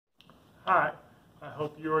Hi, I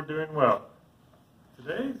hope you are doing well.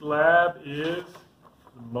 Today's lab is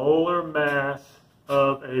the molar mass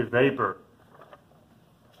of a vapor.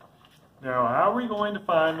 Now, how are we going to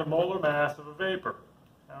find the molar mass of a vapor?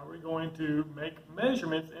 How are we going to make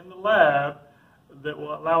measurements in the lab that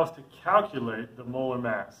will allow us to calculate the molar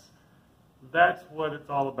mass? That's what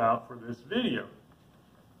it's all about for this video.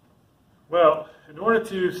 Well, in order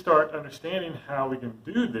to start understanding how we can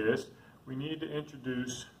do this,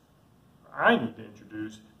 I need to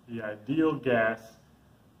introduce the ideal gas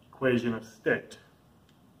equation of state.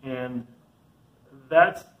 And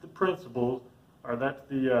that's the principle, or that's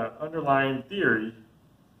the underlying theory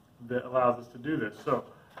that allows us to do this. So,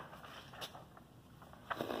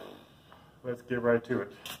 let's get right to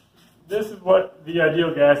it. This is what the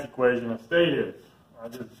ideal gas equation of state is. I'll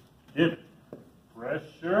just give it.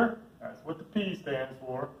 Pressure, that's what the P stands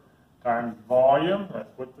for, times volume,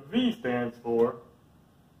 that's what the V stands for,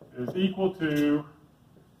 is equal to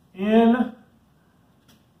N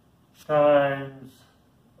times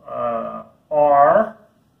R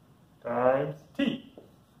times T.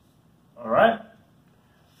 All right?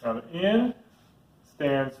 Now the N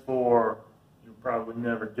stands for, you'll probably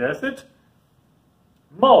never guess it,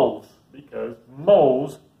 moles, because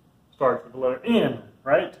moles starts with the letter N,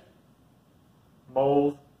 right?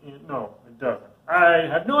 Moles, no, it doesn't. I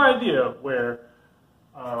have no idea where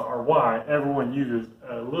or why everyone uses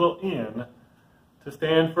a little n to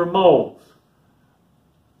stand for moles.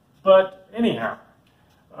 But anyhow,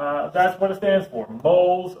 that's what it stands for,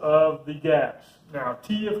 moles of the gas. Now,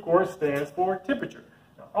 T, of course, stands for temperature.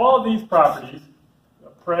 Now, all of these properties, the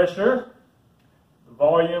pressure, the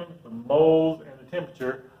volume, the moles, and the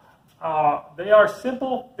temperature, they are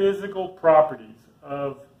simple physical properties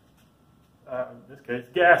of, in this case,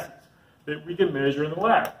 gases that we can measure in the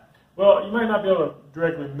lab. Well, you might not be able to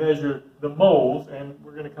directly measure the moles, and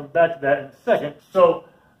we're going to come back to that in a second. So,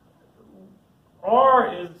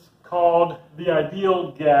 R is called the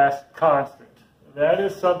ideal gas constant. That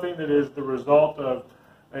is something that is the result of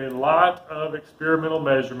a lot of experimental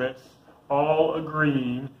measurements, all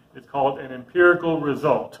agreeing. It's called an empirical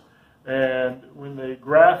result. And when they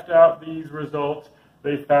graphed out these results,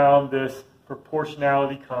 they found this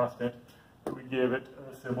proportionality constant. We give it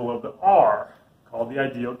a symbol of the R, called the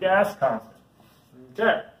ideal gas constant.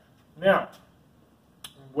 Okay, now,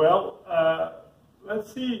 well,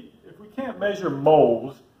 let's see, if we can't measure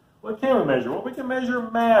moles, what can we measure? Well, we can measure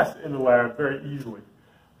mass in the lab very easily.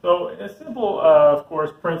 So a simple, of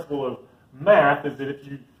course, principle of math is that if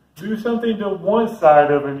you do something to one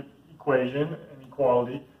side of an equation, an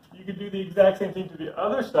equality, you can do the exact same thing to the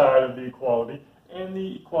other side of the equality, and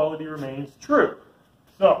the equality remains true.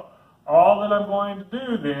 So, all that I'm going to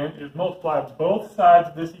do then is multiply both sides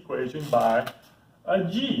of this equation by a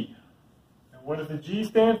G. And what does the G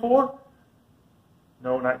stand for?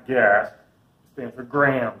 No, not gas. It stands for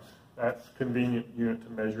grams. That's a convenient unit to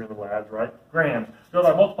measure in the labs, right? Grams. So if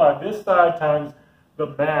I multiply this side times the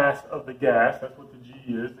mass of the gas, that's what the G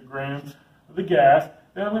is, the grams of the gas,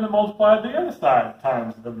 then I'm going to multiply the other side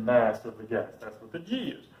times the mass of the gas. That's what the G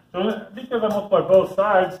is. So because I multiply both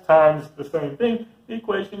sides times the same thing, the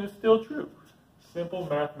equation is still true. Simple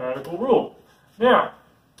mathematical rule. Now,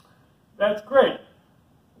 that's great.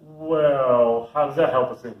 Well, how does that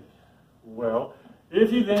help us in? Well,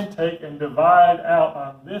 if you then take and divide out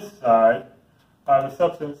on this side by the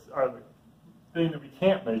substance, or the thing that we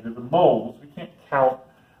can't measure, the moles, we can't count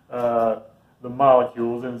the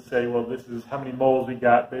molecules and say, well, this is how many moles we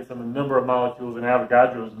got based on the number of molecules in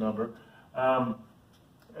Avogadro's number.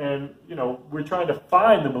 And, you know, we're trying to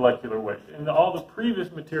find the molecular weight. In all the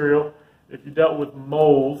previous material, if you dealt with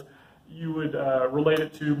moles, you would relate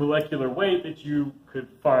it to molecular weight that you could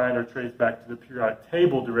find or trace back to the periodic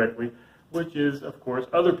table directly, which is, of course,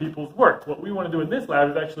 other people's work. What we want to do in this lab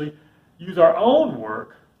is actually use our own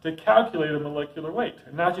work to calculate a molecular weight,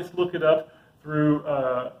 and not just look it up through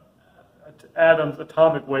atoms'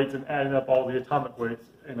 atomic weights and adding up all the atomic weights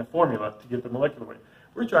in a formula to get the molecular weight.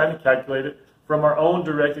 We're trying to calculate it from our own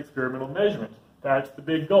direct experimental measurements. That's the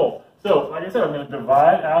big goal. So, like I said, I'm going to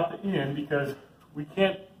divide out the N because we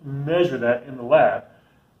can't measure that in the lab.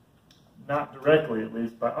 Not directly, at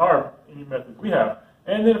least, by any methods we have.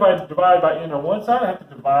 And then if I divide by N on one side, I have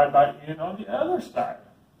to divide by N on the other side.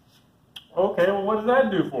 Okay, well, what does that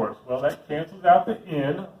do for us? Well, that cancels out the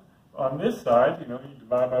N on this side. You know, you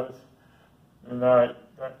divide by this, and that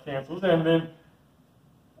cancels. And then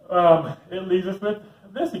it leaves us with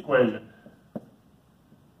this equation.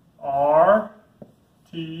 R,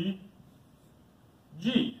 T,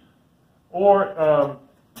 G. Or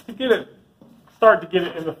to start to get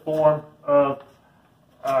it in the form of,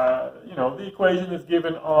 the equation is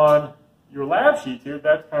given on your lab sheets here,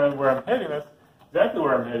 that's kind of where I'm heading. That's exactly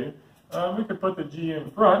where I'm heading. We could put the G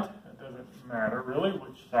in front. It doesn't matter really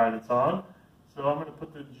which side it's on. So I'm going to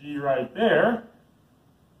put the G right there.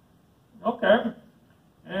 Okay.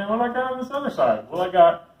 And what I got on this other side? Well, I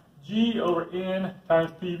got G over N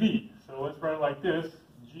times PV. So let's write it like this.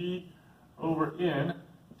 G over N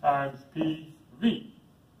times PV.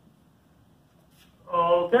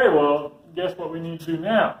 Okay, well, guess what we need to do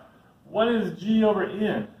now? What is G over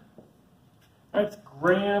N? That's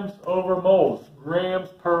grams over moles, grams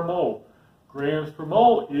per mole. Grams per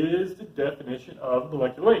mole is the definition of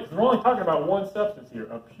molecular weight. We're only talking about one substance here,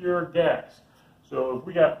 a pure gas. So if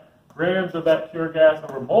we got grams of that pure gas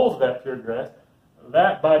over moles of that pure gas,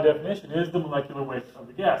 that by definition is the molecular weight of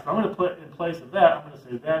the gas. So I'm going to put in place of that, I'm going to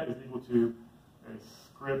say that is equal to a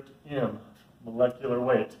script M, molecular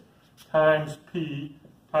weight, times P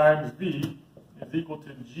times V is equal to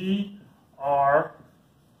GRT.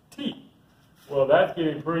 Well, that's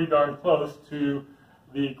getting pretty darn close to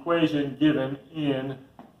the equation given in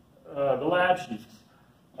the lab sheets.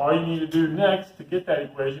 All you need to do next to get that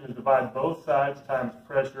equation is divide both sides times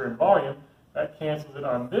pressure and volume. That cancels it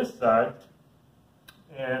on this side.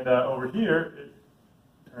 And over here, it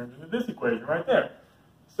turns into this equation right there.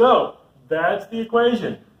 So, that's the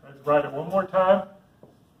equation. Let's write it one more time.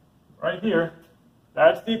 Right here.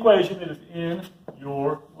 That's the equation that is in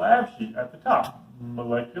your lab sheet at the top.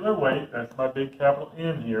 Molecular weight, that's my big capital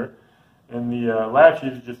M here. In the lab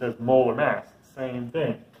sheet, it just says molar mass. Same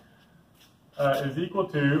thing. Is equal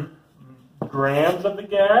to grams of the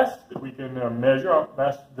gas that we can measure.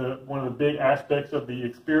 That's one of the big aspects of the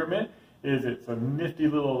experiment. Is it's a nifty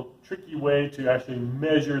little tricky way to actually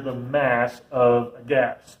measure the mass of a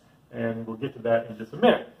gas. And we'll get to that in just a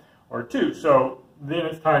minute or two. So then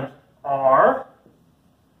it's times R.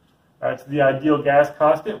 That's the ideal gas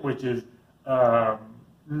constant, which is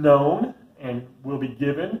known and will be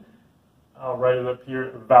given. I'll write it up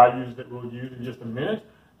here, values that we'll use in just a minute.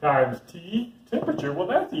 Times T, temperature. Well,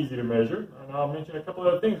 that's easy to measure. And I'll mention a couple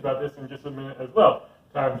other things about this in just a minute as well.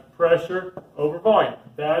 Times pressure over volume.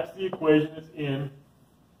 That's the equation that's in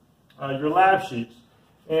your lab sheets.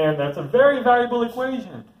 And that's a very valuable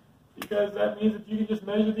equation because that means if you can just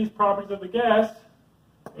measure these properties of the gas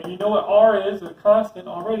and you know what R is, a constant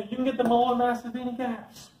already, you can get the molar mass of any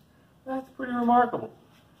gas. That's pretty remarkable.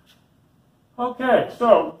 Okay,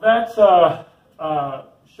 so that's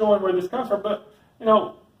showing where this comes from. But, you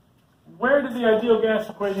know, where did the ideal gas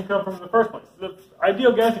equation come from in the first place? The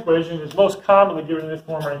ideal gas equation is most commonly given in this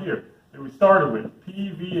form right here that we started with.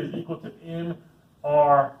 PV is equal to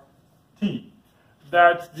nRT.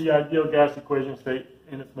 That's the ideal gas equation state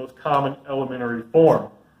in its most common elementary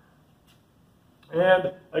form.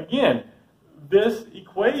 And again, this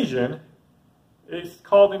equation is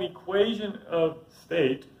called an equation of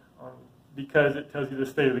state because it tells you the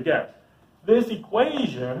state of the gas. This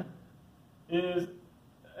equation is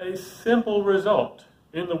a simple result.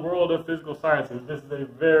 In the world of physical sciences, this is a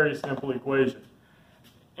very simple equation.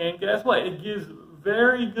 And guess what? It gives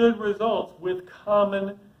very good results with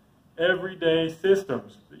common everyday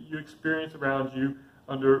systems that you experience around you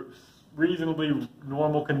under reasonably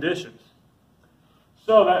normal conditions.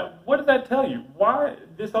 So what does that tell you? Why?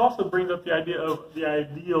 This also brings up the idea of the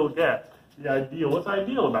ideal gas. The ideal. What's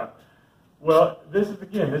ideal about it? Well, this is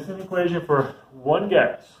an equation for one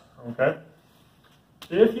gas. Okay.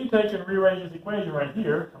 If you take and rearrange this equation right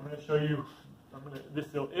here, I'm going to show you.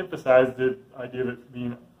 This will emphasize the idea of it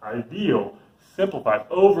being ideal, simplified,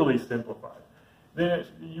 overly simplified. Then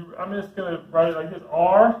I'm just going to write it like this: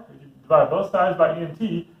 R. If you divide both sides by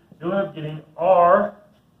NT, you'll end up getting R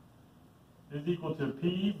is equal to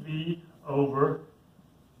PV over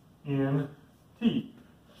NT.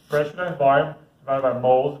 Pressure times volume divided by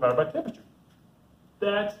moles divided by temperature.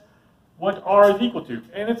 That's what R is equal to.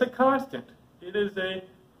 And it's a constant. It is a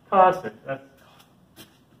constant. That's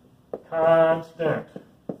constant.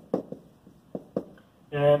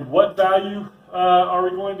 And what value are we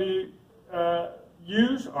going to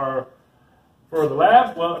use for the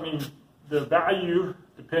labs? Well, I mean, the value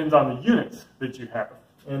depends on the units that you have.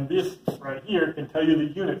 And this right here can tell you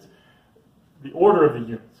the units, the order of the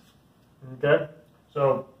units. Okay?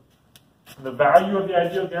 So the value of the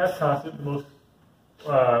ideal gas constant, the most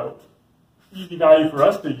easy value for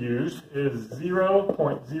us to use is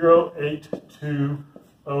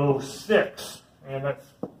 0.08206. And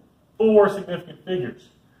that's 4 significant figures.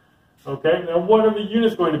 Okay? Now what are the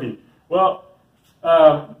units going to be? Well,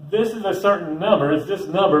 this is a certain number. It's this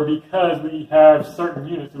number because we have certain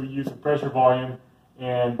units that we use for pressure, volume,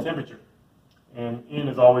 and temperature. And N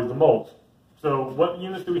is always the moles. So what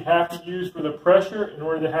units do we have to use for the pressure in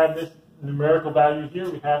order to have this numerical value here,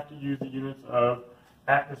 we have to use the units of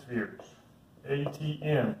atmospheres.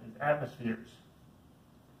 ATM, atmospheres.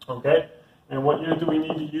 Okay? And what unit do we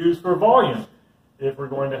need to use for volume? If we're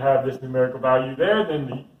going to have this numerical value there, then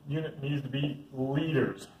the unit needs to be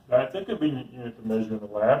liters. That's a convenient unit to measure in the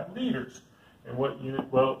lab, liters. And what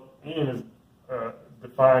unit? Well, N is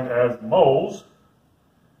defined as moles.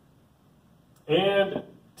 And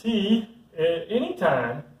T, any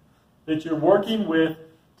time that you're working with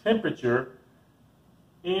temperature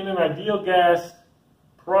in an ideal gas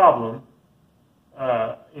problem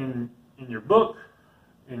in your book,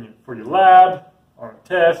 for your lab, on a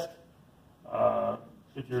test,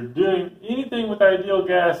 if you're doing anything with ideal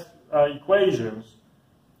gas equations,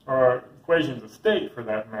 or equations of state for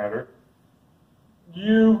that matter,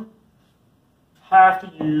 you have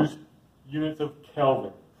to use units of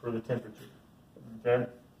Kelvin for the temperature. Okay?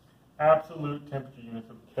 Absolute temperature units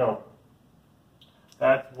of Kelvin.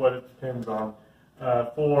 That's what it depends on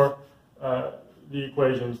for the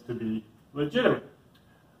equations to be legitimate.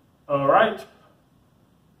 All right.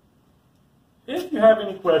 If you have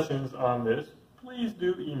any questions on this, please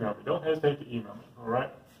do email me. Don't hesitate to email me. All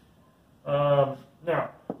right.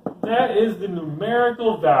 Now, that is the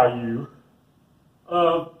numerical value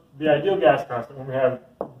of the ideal gas constant when we have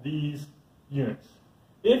these units.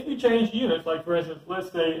 If you change units, like for instance,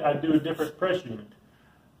 let's say I do a different pressure unit,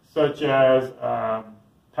 such as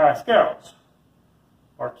pascals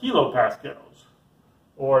or kilopascals,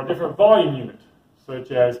 or a different volume unit,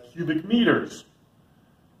 such as cubic meters,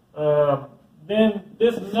 then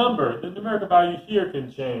this number, the numerical value here,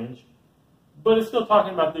 can change, but it's still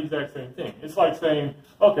talking about the exact same thing. It's like saying,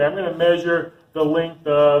 okay, I'm going to measure the length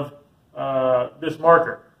of this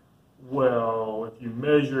marker. Well, if you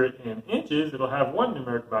measure it in inches, it'll have one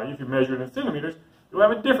numerical value. If you measure it in centimeters, it'll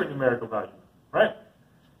have a different numerical value, right?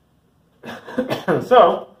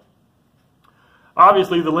 So,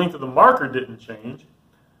 obviously the length of the marker didn't change,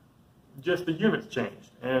 just the units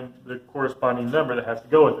changed, and the corresponding number that has to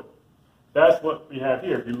go with it. That's what we have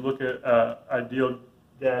here. If you look at ideal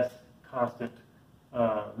gas constant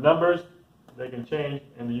numbers, they can change,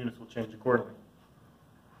 and the units will change accordingly.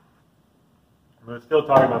 But it's still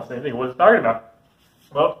talking about the same thing. What is it talking about?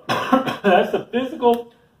 Well, that's the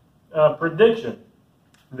physical prediction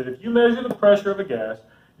that if you measure the pressure of a gas,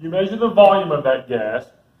 you measure the volume of that gas,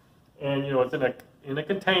 and you know it's in a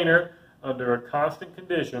container under a constant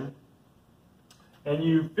condition, and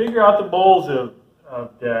you figure out the moles of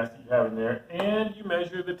gas that you have in there, and you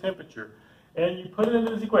measure the temperature, and you put it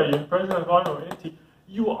into this equation, pressure and volume of NT,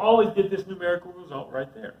 you will always get this numerical result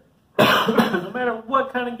right there, no matter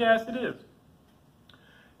what kind of gas it is.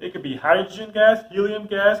 It could be hydrogen gas, helium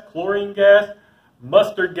gas, chlorine gas,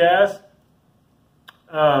 mustard gas,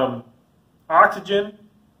 oxygen,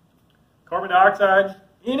 carbon dioxide,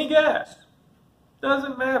 any gas.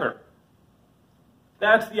 Doesn't matter.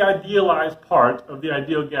 That's the idealized part of the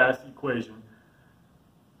ideal gas equation.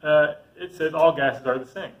 It says all gases are the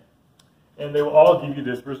same, and they will all give you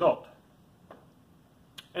this result.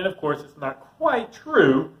 And of course, it's not quite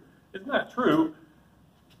true. It's not true,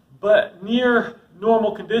 but near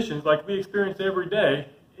normal conditions, like we experience every day,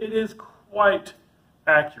 it is quite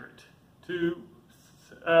accurate to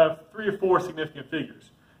 3 or 4 significant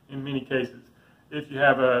figures in many cases. If you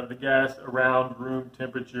have the gas around room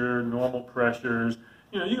temperature, normal pressures,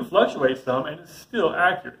 you know, you can fluctuate some and it's still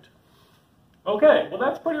accurate. Okay, well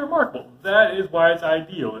that's pretty remarkable. That is why it's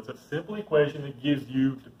ideal. It's a simple equation that gives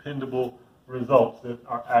you dependable results that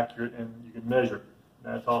are accurate and you can measure.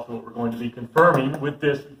 That's also what we're going to be confirming with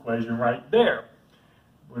this equation right there.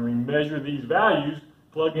 When we measure these values,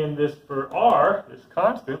 plug in this for R, this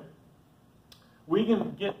constant, we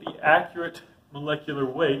can get the accurate molecular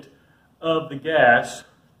weight of the gas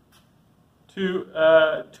to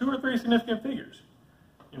 2 or 3 significant figures.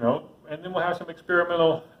 You know, and then we'll have some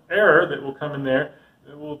experimental error that will come in there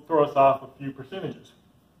that will throw us off a few percentages.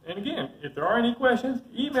 And again, if there are any questions,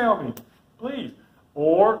 email me, please,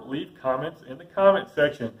 or leave comments in the comment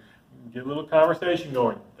section. Get a little conversation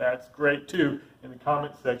going. That's great too in the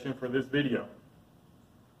comment section for this video.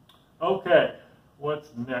 Okay, what's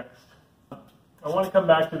next? I want to come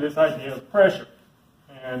back to this idea of pressure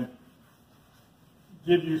and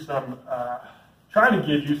give you some, try to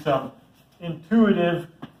give you some intuitive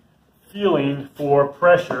feeling for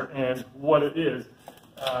pressure and what it is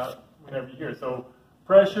whenever you hear it. So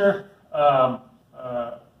pressure,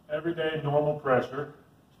 everyday normal pressure,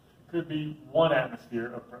 could be 1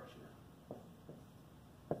 atmosphere of pressure.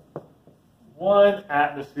 1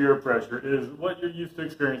 atmosphere of pressure is what you're used to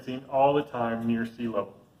experiencing all the time near sea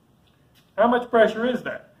level. How much pressure is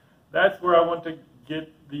that? That's where I want to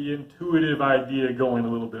get the intuitive idea going a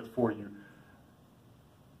little bit for you.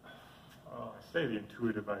 Oh, I say the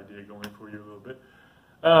intuitive idea going for you a little bit.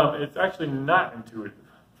 It's actually not intuitive,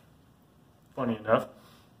 funny enough.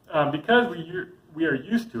 Because we are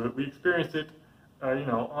used to it, we experience it on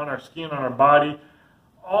our skin, on our body,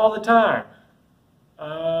 all the time.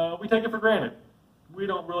 We take it for granted. We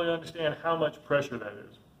don't really understand how much pressure that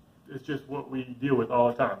is. It's just what we deal with all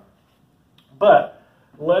the time. But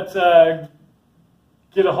let's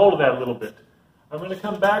get a hold of that a little bit. I'm going to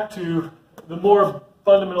come back to the more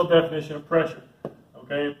fundamental definition of pressure.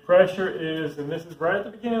 Okay, pressure is, and this is right at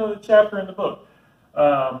the beginning of the chapter in the book,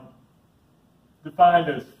 defined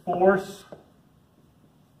as force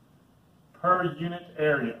per unit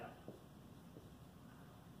area.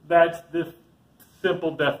 That's the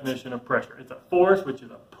simple definition of pressure. It's a force, which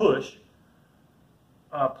is a push,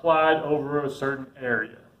 applied over a certain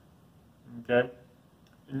area. Okay?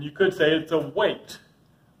 And you could say it's a weight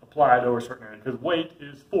applied over a certain area, because weight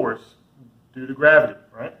is force due to gravity,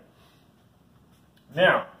 right?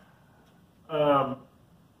 Now,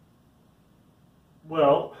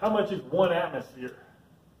 well, how much is 1 atmosphere?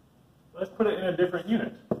 Let's put it in a different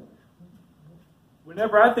unit.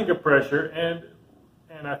 Whenever I think of pressure, and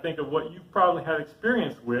I think of what you've probably had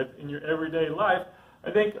experience with in your everyday life,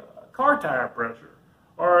 I think car tire pressure,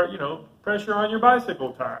 or pressure on your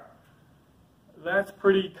bicycle tire. That's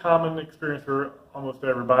pretty common experience for almost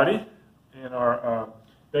everybody in our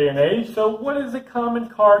day and age. So what is a common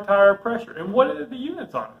car tire pressure, and what are the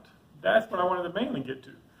units on it? That's what I wanted to mainly get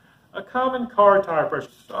to. A common car tire pressure,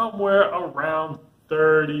 somewhere around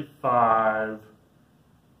 35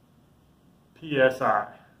 psi.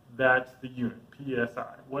 That's the unit,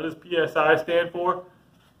 psi. What does psi stand for?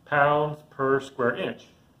 Pounds per square inch.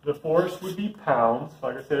 The force would be pounds,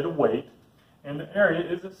 like I said, a weight, and the area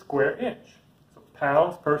is a square inch. So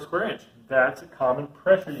pounds per square inch. That's a common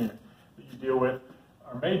pressure unit that you deal with,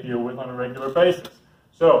 or may deal with on a regular basis.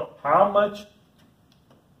 So how much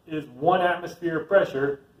is 1 atmosphere of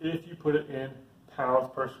pressure if you put it in pounds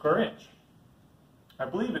per square inch? I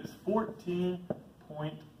believe it's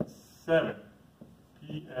 14.7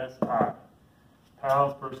 psi,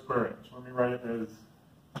 pounds per square inch. Let me write it as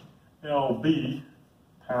lb,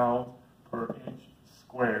 pounds per inch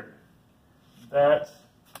squared. That's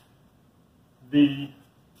the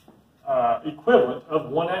equivalent of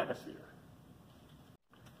 1 atmosphere.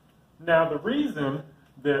 Now, the reason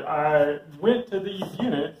that I went to these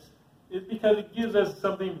units is because it gives us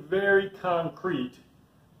something very concrete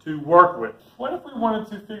to work with. What if we wanted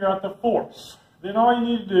to figure out the force? Then all you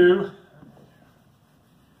need to do,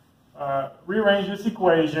 rearrange this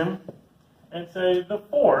equation and say the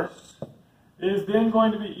force is then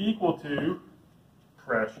going to be equal to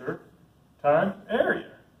pressure times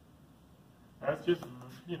area. That's just,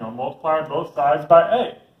 multiply both sides by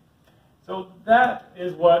A. So that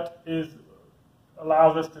is what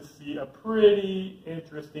allows us to see a pretty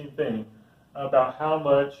interesting thing about how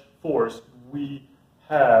much force we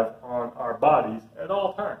have on our bodies at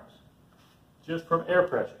all times, just from air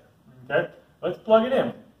pressure. Okay, let's plug it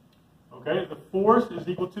in. Okay, the force is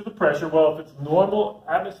equal to the pressure. Well, if it's normal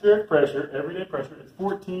atmospheric pressure, everyday pressure, it's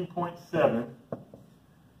 14.7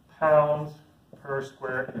 pounds per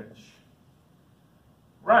square inch.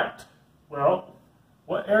 Right. Well,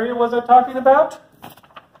 what area was I talking about?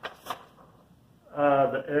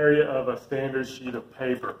 The area of a standard sheet of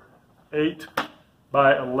paper, 8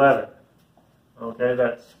 by 11. Okay,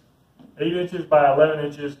 that's 8 inches by 11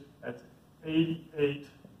 inches. That's 88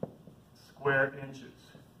 square inches.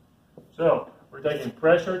 So we're taking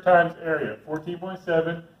pressure times area,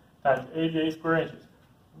 14.7 times 88 square inches.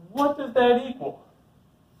 What does that equal?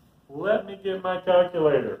 Let me get my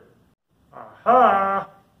calculator. Aha!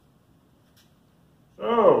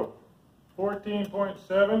 So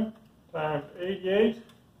 14.7 times 88,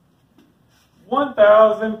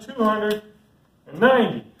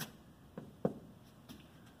 1,290.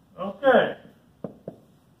 Okay.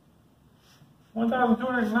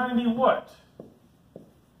 1,290 what?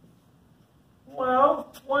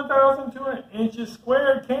 Well, 1,200 inches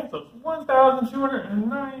squared cancels.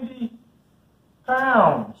 1,290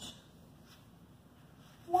 pounds.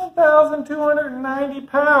 1,290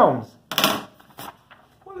 pounds.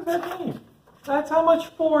 What does that mean? That's how much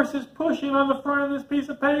force is pushing on the front of this piece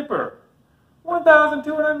of paper.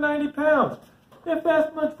 1,290 pounds. If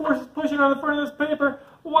that much force is pushing on the front of this paper,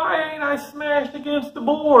 why ain't I smashed against the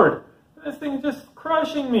board? This thing's just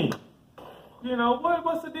crushing me.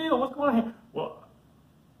 What's the deal? What's going on here? Well,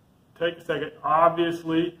 take a second.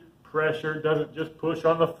 Obviously, pressure doesn't just push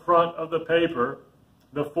on the front of the paper.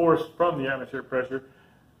 The force from the atmospheric pressure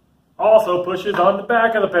also pushes on the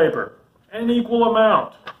back of the paper. an equal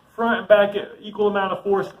amount, front and back, equal amount of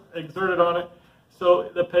force exerted on it, so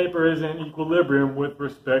the paper is in equilibrium with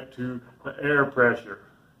respect to the air pressure.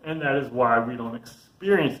 And that is why we don't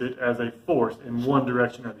experience it as a force in one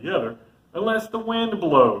direction or the other, unless the wind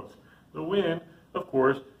blows. The wind, of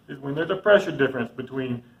course, is when there's a pressure difference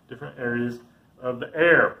between different areas of the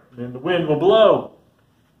air. Then the wind will blow.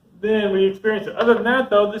 Then we experience it. Other than that,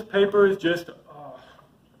 though, this paper is just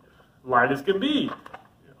light as can be,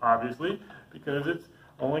 obviously, because it's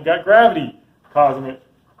only got gravity causing it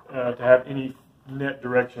to have any net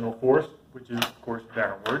directional force, which is, of course,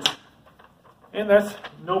 downwards. And that's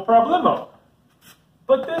no problemo.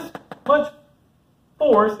 But this much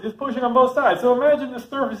force is pushing on both sides. So imagine the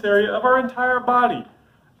surface area of our entire body.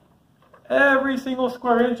 Every single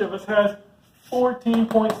square inch of us has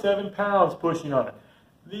 14.7 pounds pushing on it.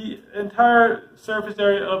 The entire surface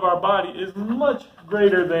area of our body is much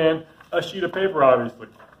greater than a sheet of paper, obviously.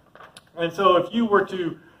 And so if you were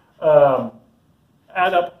to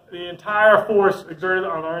add up the entire force exerted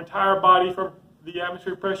on our entire body from the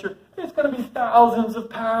atmospheric pressure, it's going to be thousands of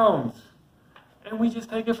pounds. And we just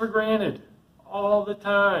take it for granted all the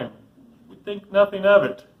time. We think nothing of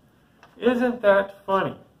it. Isn't that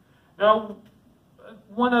funny? Now,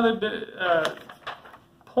 one other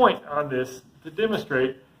point on this to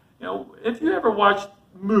demonstrate, you know, if you ever watch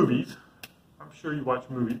movies, I'm sure you watch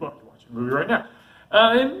movies, well, you're watching a movie right now.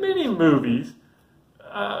 In many movies,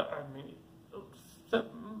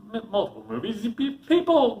 multiple movies,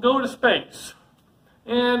 people go to space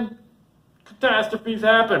and catastrophes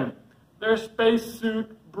happen. Their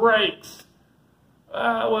spacesuit breaks.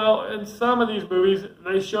 Well, in some of these movies,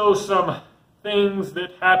 they show some things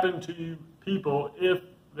that happen to people if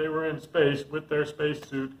they were in space with their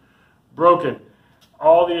spacesuit broken.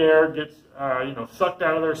 All the air gets, sucked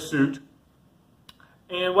out of their suit.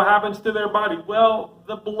 And what happens to their body? Well,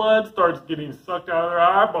 the blood starts getting sucked out of their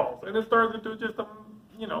eyeballs, and it turns into just a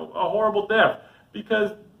horrible death,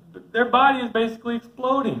 because their body is basically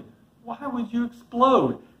exploding. Why would you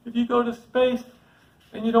explode? If you go to space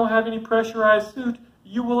and you don't have any pressurized suit,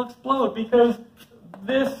 you will explode, because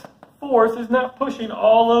this force is not pushing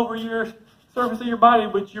all over your surface of your body,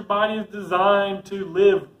 which your body is designed to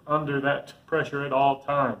live under that pressure at all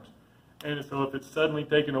times. And so if it's suddenly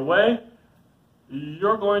taken away,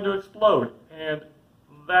 you're going to explode. And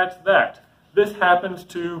that's that. This happens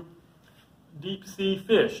to deep sea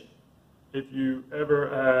fish. If you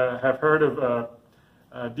ever have heard of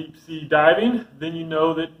deep sea diving, then you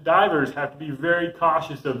know that divers have to be very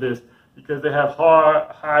cautious of this, because they have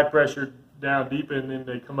high pressure down deep, and then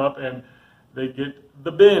they come up and they get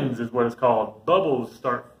the bends, is what it's called. Bubbles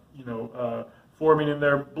start, forming in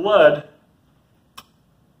their blood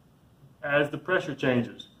as the pressure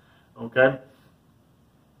changes. Okay?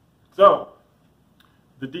 So,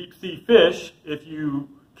 the deep sea fish, if you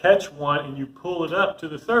catch one and you pull it up to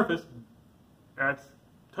the surface, that's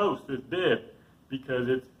toast, it's dead, because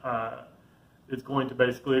it's going to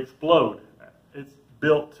basically explode. It's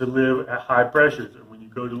built to live at high pressures, and when you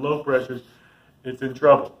go to low pressures, it's in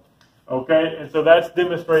trouble. Okay, and so that's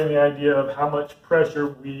demonstrating the idea of how much pressure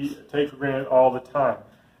we take for granted all the time.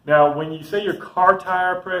 Now, when you say your car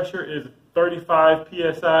tire pressure is 35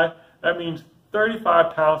 psi, that means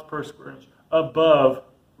 35 pounds per square inch above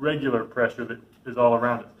regular pressure that is all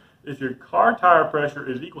around us. If your car tire pressure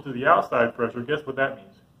is equal to the outside pressure, guess what that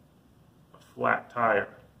means? A flat tire.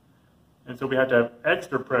 And so we have to have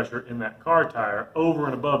extra pressure in that car tire over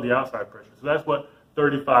and above the outside pressure. So that's what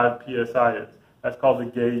 35 psi is. That's called the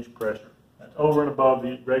gauge pressure. That's over and above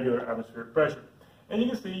the regular atmospheric pressure. And you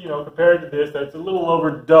can see, compared to this, that's a little over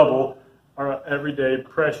double our everyday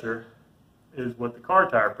pressure is what the car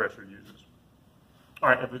tire pressure uses. All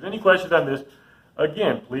right, if there's any questions on this,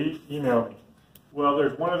 again, please email me. Well,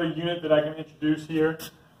 there's one other unit that I can introduce here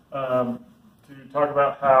to talk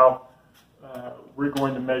about how we're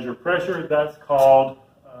going to measure pressure. That's called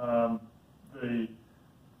the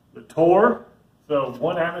torr. So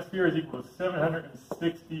 1 atmosphere is equal to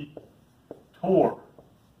 760 torr.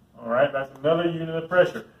 All right, that's another unit of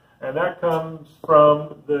pressure. And that comes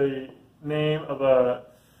from the name of a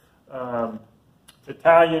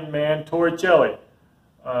Italian man, Torricelli.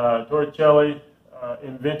 Torricelli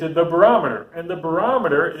invented the barometer. And the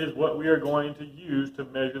barometer is what we are going to use to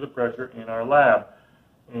measure the pressure in our lab.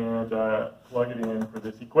 And plug it in for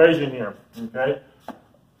this equation here. Okay,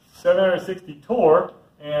 760 torr.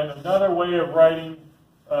 And another way of writing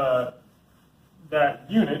that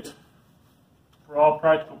unit, for all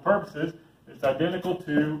practical purposes, is identical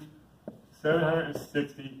to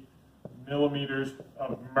 760 millimeters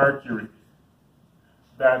of mercury.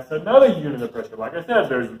 that's another unit of pressure. Like I said,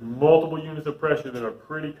 there's multiple units of pressure that are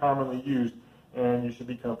pretty commonly used and you should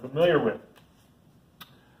become familiar with.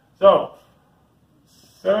 So,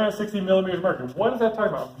 760 millimeters of mercury. What is that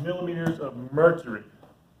talking about? Millimeters of mercury.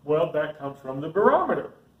 Well, that comes from the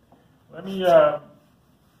barometer. Let me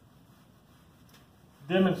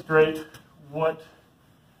demonstrate what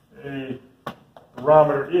a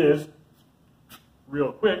barometer is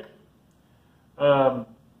real quick. But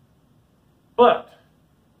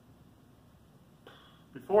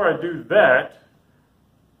before I do that,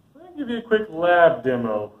 let me give you a quick lab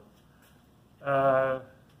demo.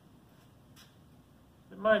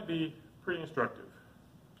 It might be pretty instructive.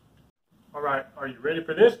 All right, are you ready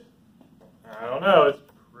for this? I don't know, it's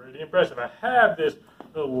pretty impressive. I have this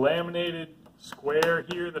little laminated square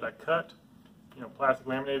here that I cut, plastic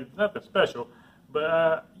laminated, nothing special,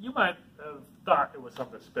 but you might have thought it was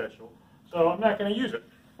something special, so I'm not going to use it.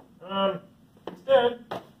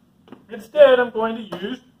 Instead, I'm going to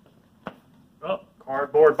use a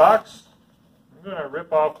cardboard box. I'm going to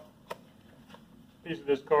rip off a piece of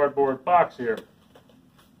this cardboard box here,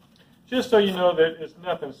 just so you know that it's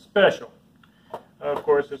nothing special. Of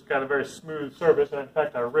course, it's got a very smooth surface, and in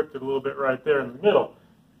fact, I ripped it a little bit right there in the middle.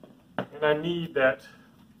 And I need that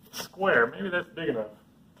square. Maybe that's big enough.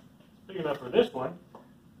 It's big enough for this one.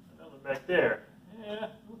 That one back there. Yeah,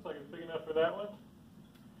 looks like it's big enough for that one.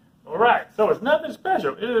 All right, so it's nothing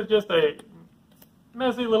special. It is just a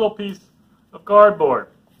messy little piece of cardboard.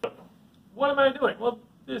 What am I doing? Well,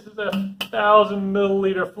 this is a 1,000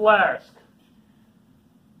 milliliter flask.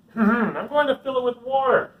 I'm going to fill it with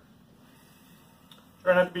water.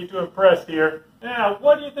 Try not to be too impressed here. Now,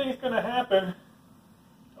 what do you think is going to happen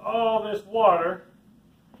to all this water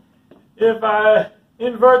if I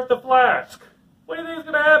invert the flask? What do you think is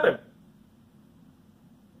going to happen?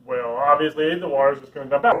 Well, obviously, the water is just going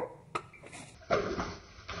to dump out.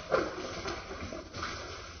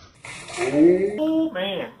 Oh,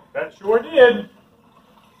 man, that sure did.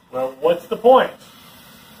 Well, what's the point?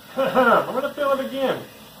 I'm going to fill it again.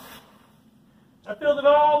 I filled it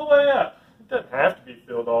all the way up. It doesn't have to be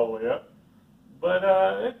filled all the way up, but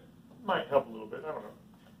it might help a little bit. I don't know.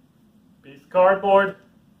 Piece of cardboard.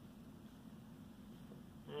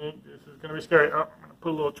 And this is going to be scary. Oh, I'm going to put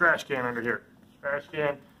a little trash can under here. Trash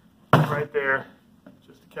can right there,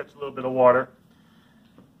 just to catch a little bit of water.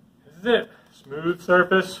 This is it. Smooth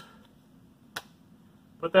surface.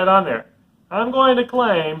 Put that on there. I'm going to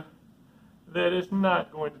claim that it's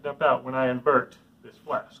not going to dump out when I invert this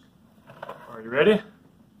flask. Are you ready?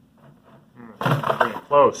 Bring it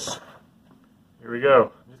close. Here we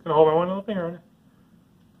go. I'm just going to hold my one little finger on it.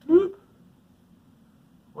 Whoop.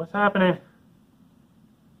 What's happening?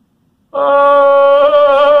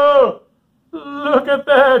 Oh! Look at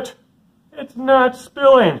that! It's not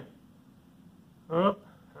spilling. Oh,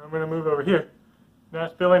 I'm going to move over here.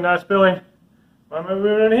 Not spilling, not spilling. Why am I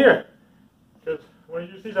moving in here? Because I want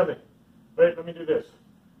you to see something. Wait, let me do this.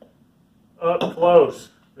 Up close.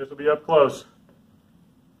 This will be up close.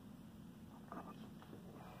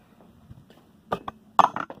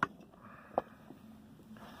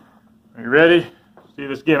 Are you ready? See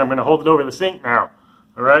this again. I'm going to hold it over the sink now.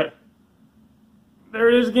 All right? There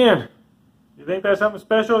it is again. You think that's something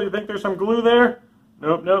special? You think there's some glue there?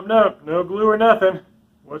 Nope, nope, nope. No glue or nothing.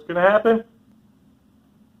 What's going to happen?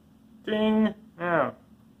 Ding. Now,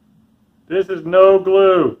 this is no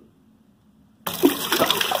glue.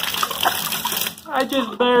 I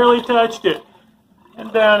just barely touched it.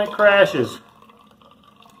 And down it crashes.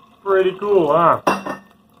 Pretty cool, huh?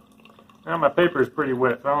 Now my paper is pretty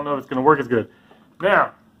wet, so I don't know if it's going to work as good.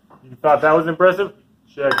 Now, you thought that was impressive?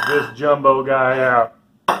 Check this jumbo guy out.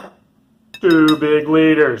 2 big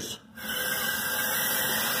liters.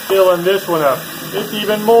 Filling this one up. It's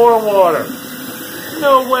even more water.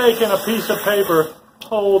 No way can a piece of paper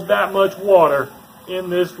hold that much water in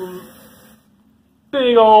this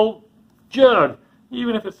big old jug,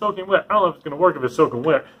 even if it's soaking wet. I don't know if it's going to work if it's soaking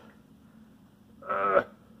wet.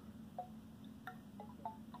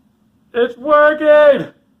 It's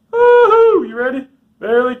working! Woohoo! You ready?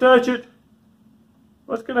 Barely touch it.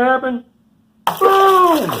 What's going to happen?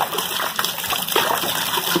 Boom!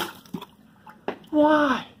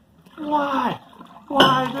 Why? Why?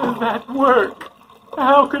 Why does that work?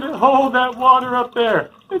 How could it hold that water up there?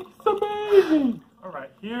 It's amazing!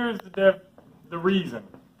 Alright, here's the reason.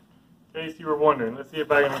 In case you were wondering. Let's see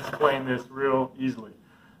if I can explain this real easily.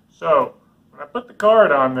 So, when I put the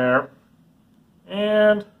card on there,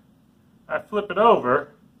 and I flip it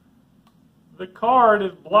over, the card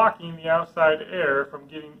is blocking the outside air from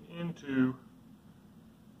getting into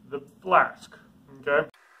the flask. Okay?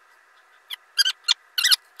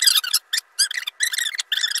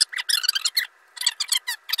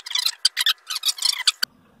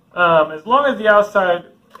 As long as the outside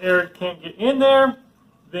air can't get in there,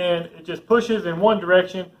 then it just pushes in one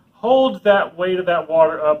direction, holds that weight of that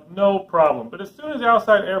water up, no problem. But as soon as the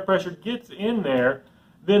outside air pressure gets in there,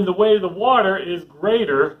 then the weight of the water is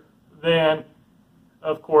greater than,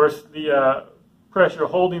 of course, the pressure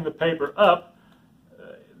holding the paper up.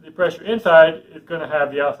 The pressure inside is going to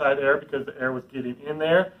have the outside air because the air was getting in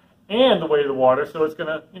there, and the weight of the water, so it's going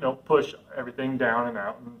to, push everything down and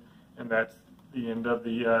out, and that's the end of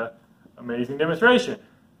the amazing demonstration.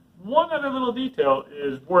 One other little detail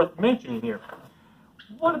is worth mentioning here.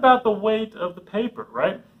 What about the weight of the paper,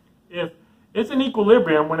 right? If it's in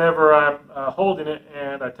equilibrium whenever I'm holding it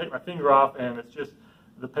and I take my finger off and it's just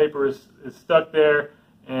the paper is stuck there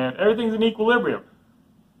and everything's in equilibrium,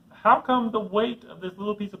 how come the weight of this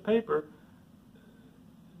little piece of paper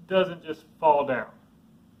doesn't just fall down?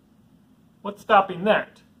 What's stopping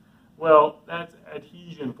that? Well, that's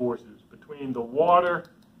adhesion forces between the water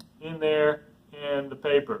in there and the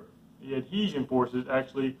paper. The adhesion forces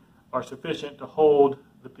actually are sufficient to hold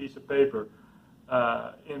the piece of paper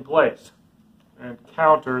in place and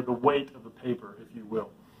counter the weight of the paper, if you will.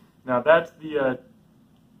 Now that's the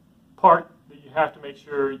part that you have to make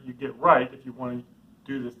sure you get right if you want to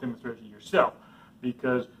do this demonstration yourself,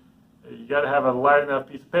 because you got to have a light enough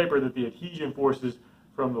piece of paper that the adhesion forces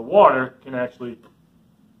from the water can actually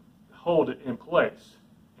hold it in place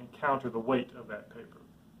and counter the weight of that paper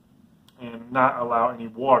and not allow any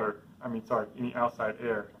outside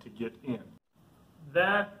air to get in.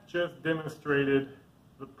 That just demonstrated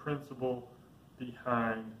the principle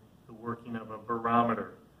behind the working of a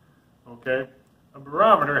barometer. Okay? A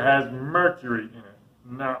barometer has mercury in it,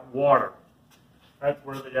 not water. That's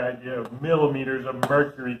where the idea of millimeters of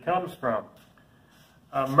mercury comes from.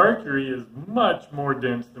 Mercury is much more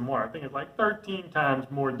dense than water. I think it's like 13 times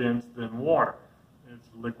more dense than water. It's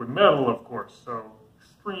liquid metal, of course, so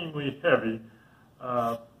extremely heavy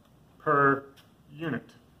per unit.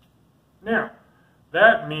 Now,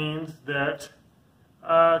 that means that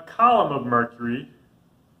a column of mercury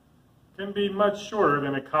can be much shorter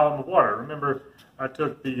than a column of water. Remember, I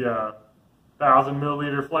took the 1,000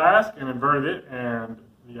 milliliter flask and inverted it, and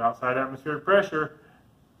the outside atmospheric pressure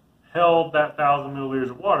held that 1,000 milliliters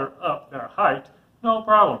of water up that height, no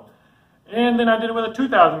problem. And then I did it with a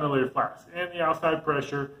 2,000 milliliter flask, and the outside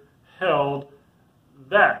pressure held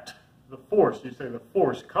that. The force, you say the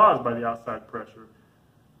force caused by the outside pressure,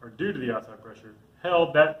 or due to the outside pressure,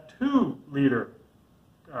 held that 2 liter,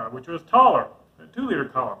 which was taller, a 2 liter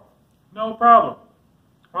column. No problem.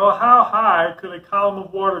 Well, how high could a column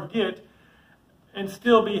of water get and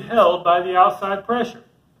still be held by the outside pressure?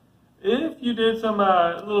 If you did some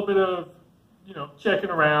little bit of checking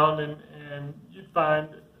around, and you'd find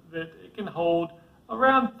that it can hold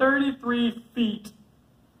around 33 feet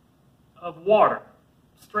of water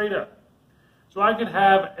straight up. So I could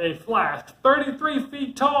have a flask 33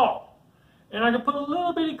 feet tall, and I could put a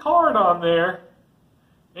little bitty card on there,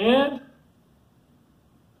 and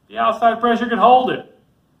the outside pressure could hold it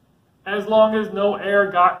as long as no air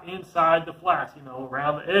got inside the flask,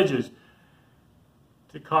 around the edges,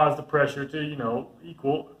 to cause the pressure to,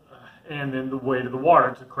 equal, and then the weight of the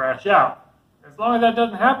water to crash out. As long as that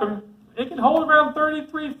doesn't happen, it can hold around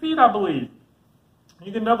 33 feet, I believe.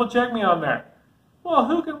 You can double check me on that. Well,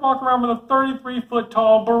 who can walk around with a 33-foot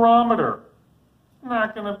tall barometer?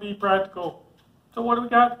 Not going to be practical. So what do we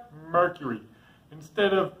got? Mercury.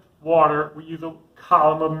 Instead of water, we use a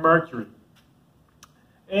column of mercury.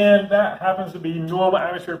 And that happens to be normal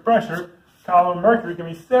atmospheric pressure. Column of mercury can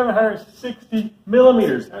be 760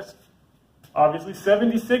 millimeters. That's obviously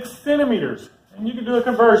 76 centimeters. And you can do a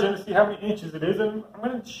conversion to see how many inches it is. And I'm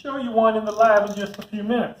going to show you one in the lab in just a few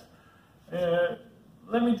minutes.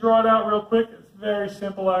 Let me draw it out real quick. It's a very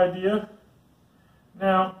simple idea.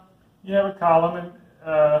 Now, you have a column,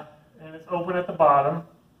 and it's open at the bottom,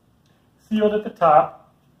 sealed at the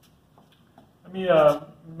top. Let me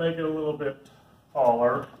make it a little bit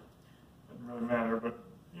taller. Doesn't really matter, but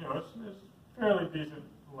it's fairly decent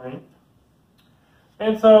length.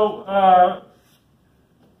 And so,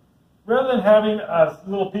 rather than having a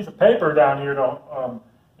little piece of paper down here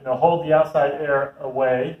to hold the outside air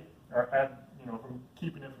away, or from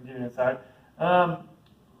keeping it from getting inside,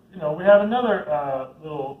 we have another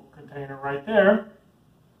little container right there,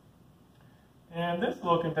 and this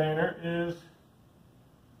little container is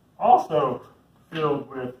also filled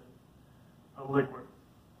with a liquid.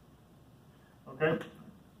 Okay?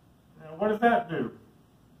 Now, what does that do?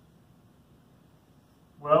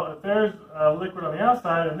 Well, if there's a liquid on the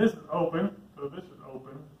outside, and this is open, so this is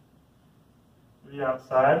open to the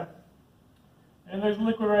outside, and there's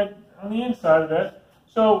liquid right on the inside of that,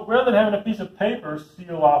 So rather than having a piece of paper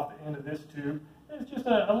seal off the end of this tube, it's just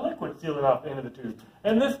a liquid sealing off the end of the tube.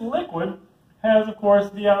 And this liquid has, of course,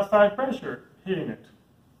 the outside pressure hitting it.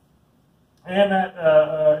 And that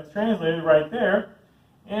it's translated right there.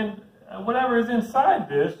 And whatever is inside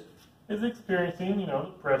this is experiencing,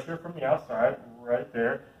 the pressure from the outside right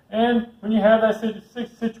there. And when you have that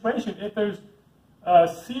situation, if there's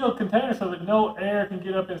a sealed container so that no air can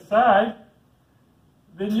get up inside,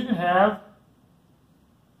 then you can have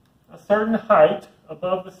a certain height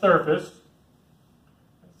above the surface.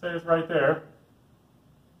 Let's say it's right there.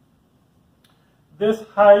 This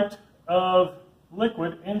height of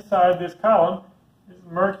liquid inside this column is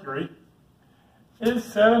mercury, is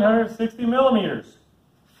 760 millimeters.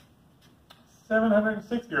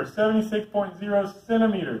 760 or 76.0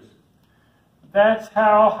 centimeters. That's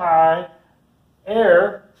how high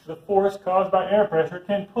air, the force caused by air pressure,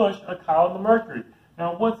 can push a column of mercury.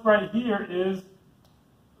 Now what's right here is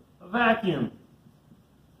a vacuum.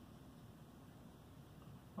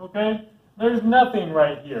 Okay? There's nothing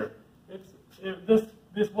right here.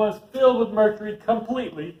 This was filled with mercury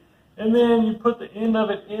completely, and then you put the end of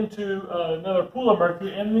it into another pool of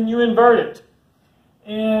mercury, and then you invert it.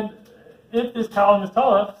 And if this column is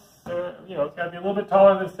tall enough, it's got to be a little bit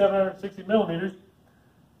taller than 760 millimeters,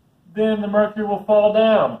 then the mercury will fall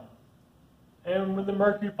down. And when the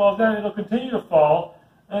mercury falls down, it'll continue to fall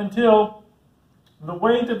until the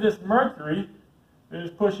weight of this mercury that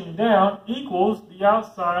is pushing down equals the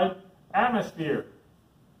outside atmosphere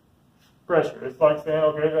pressure. It's like saying,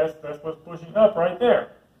 okay, that's what's pushing up right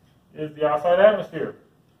there, is the outside atmosphere.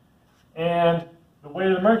 And the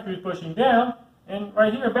weight of the mercury is pushing down, and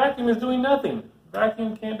right here, a vacuum is doing nothing.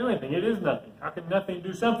 Vacuum can't do anything. It is nothing. How can nothing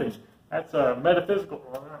do something? That's a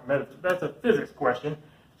that's a physics question.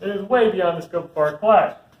 It is way beyond the scope of our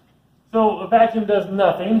class. So a vacuum does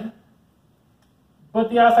nothing, but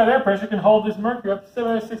the outside air pressure can hold this mercury up to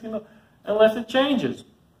 760 mil unless it changes.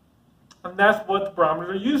 And that's what the barometers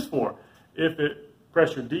are used for. If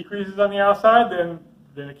pressure decreases on the outside,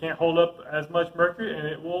 then it can't hold up as much mercury, and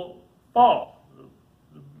it will fall.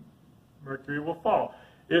 The mercury will fall.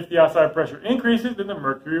 If the outside pressure increases, then the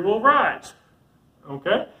mercury will rise.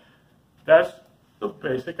 Okay? That's the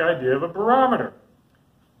basic idea of a barometer.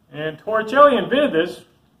 And Torricelli invented this,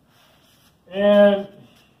 and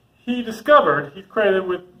he's credited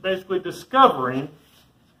with basically discovering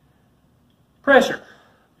pressure,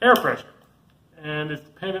 air pressure. And its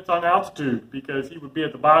dependence on altitude, because he would be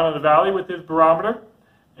at the bottom of the valley with his barometer,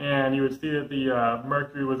 and he would see that the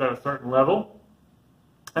mercury was at a certain level.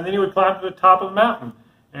 And then he would climb to the top of the mountain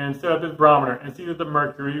and set up his barometer and see that the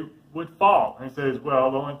mercury would fall. And he says, well,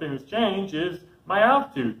 the only thing that's changed is my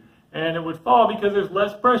altitude. And it would fall because there's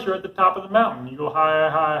less pressure at the top of the mountain. You go high,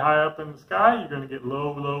 high, high up in the sky, you're going to get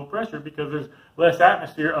low, low pressure because there's less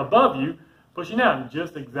atmosphere above you pushing out. And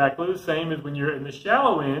just exactly the same as when you're in the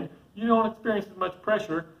shallow end, you don't experience as much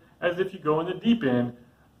pressure as if you go in the deep end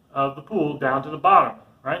of the pool down to the bottom,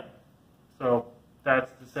 right? So that's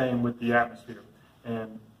the same with the atmosphere.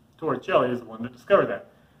 And Torricelli is the one that discovered that.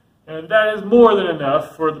 And that is more than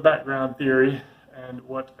enough for the background theory and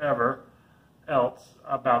whatever else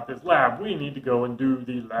about this lab. We need to go and do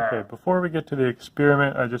the lab. Okay, before we get to the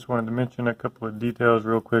experiment, I just wanted to mention a couple of details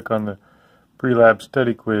real quick on the pre-lab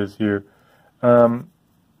study quiz here. On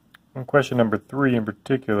question number 3 in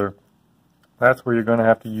particular, that's where you're going to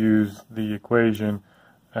have to use the equation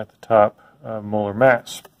at the top, molar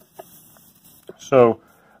mass. So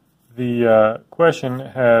the question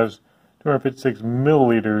has 256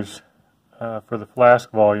 milliliters for the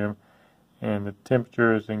flask volume, and the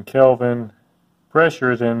temperature is in Kelvin,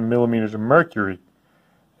 pressure is in millimeters of mercury,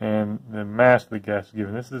 and the mass of the gas is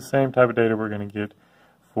given. This is the same type of data we're going to get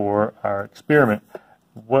for our experiment.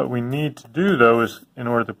 What we need to do, though, is in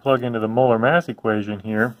order to plug into the molar mass equation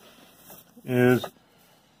here, is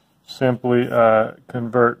simply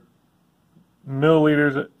convert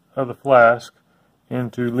milliliters of the flask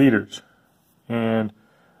into liters, and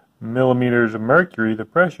millimeters of mercury, the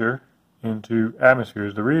pressure, into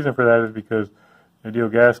atmospheres. The reason for that is because the ideal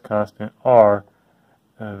gas constant, R,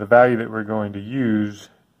 the value that we're going to use,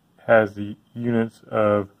 has the units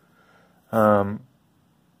of, well,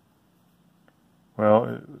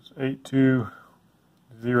 it was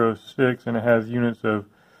 8206, and it has units of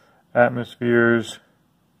atmospheres,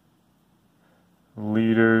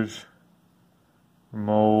 liters,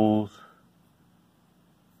 moles,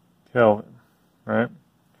 Kelvin, right?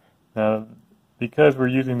 Now, because we're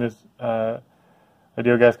using this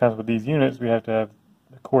ideal gas constant with these units, we have to have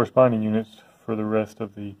the corresponding units for the rest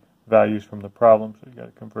of the values from the problem. So you've got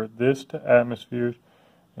to convert this to atmospheres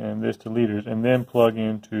and this to liters, and then plug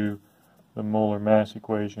into the molar mass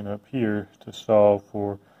equation up here to solve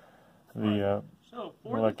for the So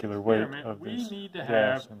for molecular this weight experiment, of we this need to gas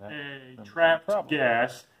have and that a trapped problem.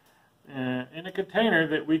 gas in a container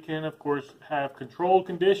that we can, of course, have controlled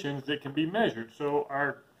conditions that can be measured. So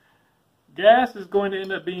our gas is going to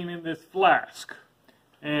end up being in this flask.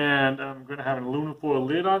 And I'm going to have an aluminum foil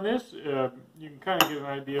lid on this. You can kind of get an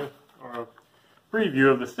idea or a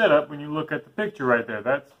preview of the setup when you look at the picture right there.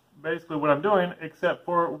 That's basically what I'm doing, except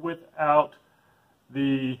for without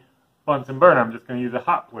the Bunsen burner. I'm just going to use a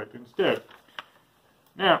hot plate instead.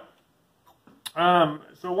 Now,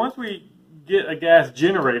 so once we get a gas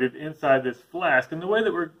generated inside this flask, and the way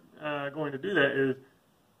that we're going to do that is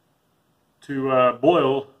to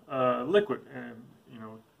boil liquid and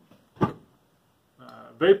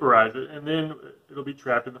vaporize it, and then it'll be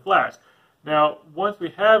trapped in the flask. Now, once we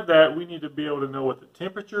have that, we need to be able to know what the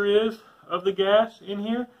temperature is of the gas in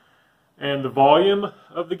here, and the volume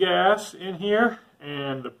of the gas in here,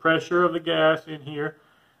 and the pressure of the gas in here,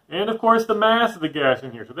 and of course the mass of the gas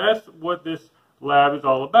in here. So that's what this lab is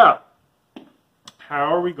all about.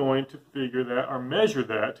 How are we going to figure that or measure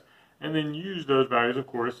that, and then use those values, of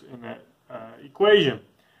course, in that equation?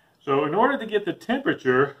 So in order to get the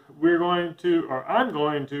temperature, I'm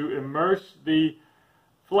going to immerse the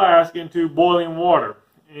flask into boiling water.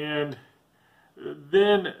 And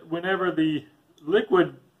then whenever the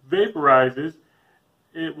liquid vaporizes,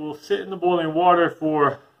 it will sit in the boiling water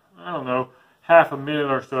for, I don't know, half a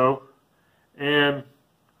minute or so, and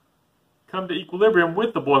come to equilibrium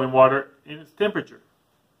with the boiling water in its temperature.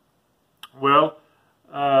 Well,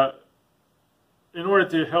 in order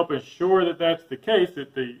to help ensure that that's the case,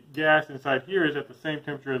 that the gas inside here is at the same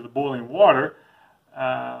temperature as the boiling water,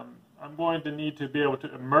 I'm going to need to be able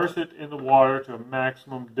to immerse it in the water to a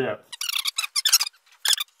maximum depth.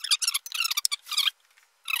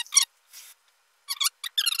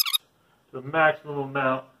 To a maximum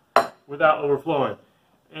amount without overflowing.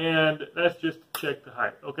 And that's just to check the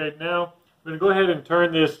height. Okay, now I'm going to go ahead and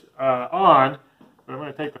turn this on, but I'm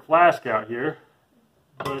going to take the flask out here.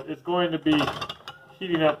 But it's going to be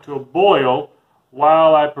heating up to a boil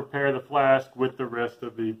while I prepare the flask with the rest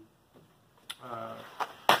of the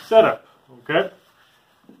setup. Okay?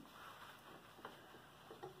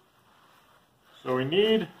 So we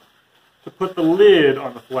need to put the lid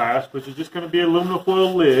on the flask, which is just going to be an aluminum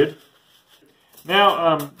foil lid.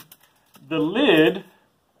 Now, the lid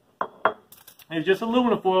is just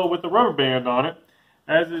aluminum foil with the rubber band on it,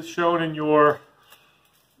 as is shown in your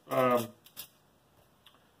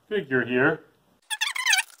figure here.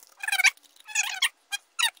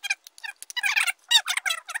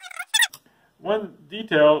 One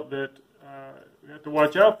detail that we have to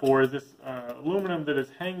watch out for is this aluminum that is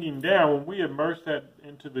hanging down. When we immerse that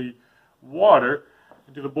into the water,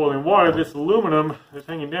 into the boiling water, this aluminum that's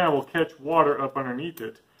hanging down will catch water up underneath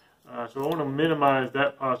it. So I want to minimize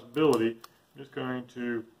that possibility. I'm just going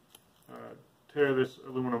to tear this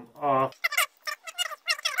aluminum off.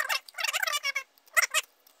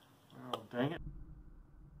 Oh, dang it.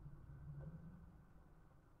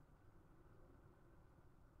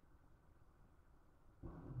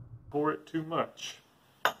 Pour it too much.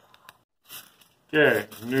 Okay,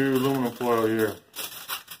 new aluminum foil here.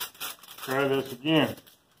 Try this again.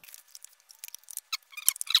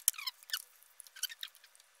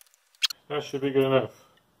 That should be good enough.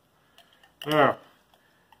 Now,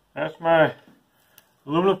 that's my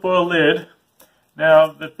aluminum foil lid. Now,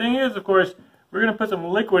 the thing is, of course, we're going to put some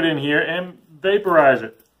liquid in here and vaporize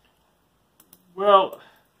it. Well,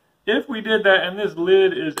 if we did that and this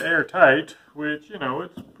lid is airtight, which, you know,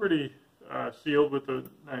 it's pretty sealed with a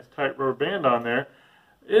nice tight rubber band on there,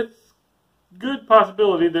 it's good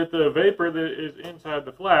possibility that the vapor that is inside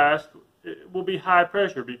the flask will be high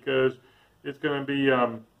pressure, because it's going to be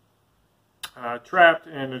trapped,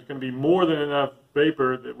 and there's going to be more than enough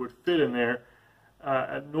vapor that would fit in there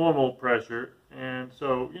at normal pressure. And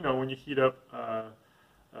so, you know, when you heat up a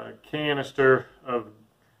canister of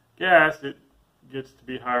gas, it gets to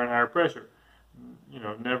be higher and higher pressure. You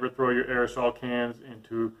know, never throw your aerosol cans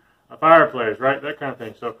into a fireplace, right? That kind of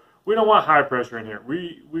thing. So we don't want high pressure in here.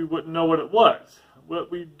 We wouldn't know what it was.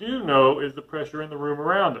 What we do know is the pressure in the room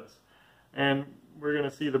around us. And we're going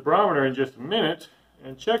to see the barometer in just a minute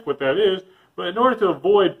and check what that is. But in order to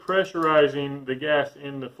avoid pressurizing the gas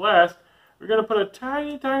in the flask, we're going to put a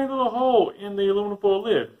tiny, tiny little hole in the aluminum foil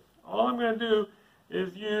lid. All I'm going to do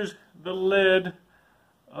is use the lead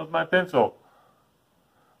of my pencil.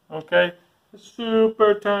 Okay? A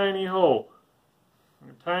super tiny hole.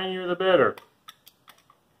 The tinier the better.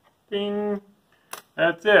 Ding.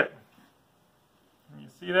 That's it. You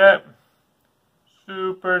see that?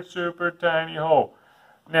 Super, super tiny hole.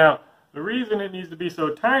 Now, The reason it needs to be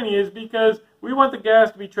so tiny is because we want the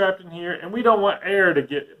gas to be trapped in here, and we don't want air to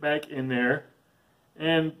get back in there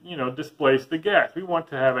and, you know, displace the gas. We want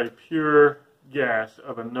to have a pure gas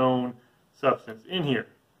of a known substance in here.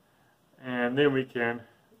 And then we can,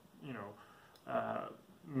 you know,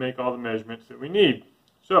 make all the measurements that we need.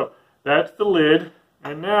 So that's the lid.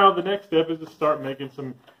 And now the next step is to start making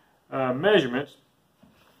some measurements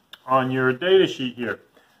on your data sheet here.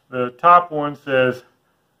 The top one says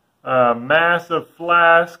mass of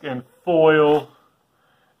flask and foil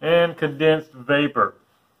and condensed vapor.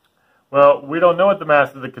 Well, we don't know what the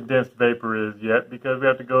mass of the condensed vapor is yet because we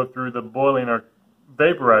have to go through the boiling or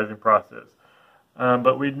vaporizing process.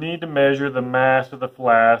 But we need to measure the mass of the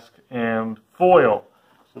flask and foil.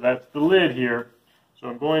 So that's the lid here. So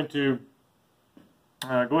I'm going to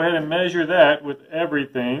go ahead and measure that with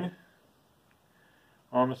everything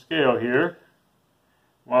on the scale here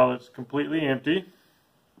while it's completely empty.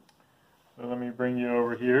 So let me bring you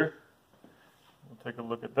over here. We'll take a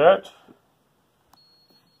look at that.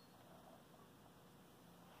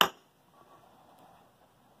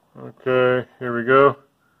 Okay, here we go.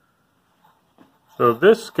 So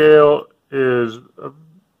this scale is a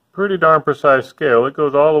pretty darn precise scale. It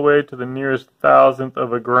goes all the way to the nearest thousandth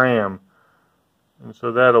of a gram. And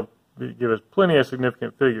so that'll give us plenty of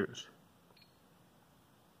significant figures.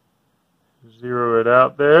 Zero it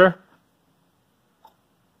out there.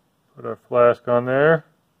 Put our flask on there.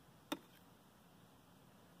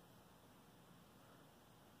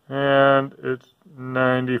 And it's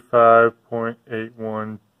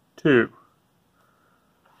 95.812.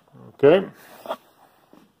 Okay.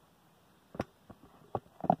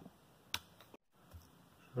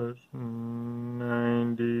 So it's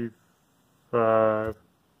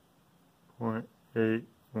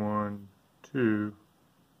 95.812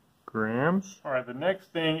 grams. All right, the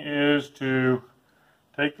next thing is to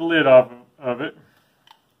take the lid off of it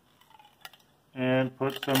and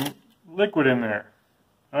put some liquid in there.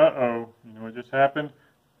 Uh-oh, you know what just happened?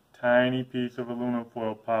 A tiny piece of aluminum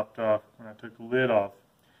foil popped off when I took the lid off.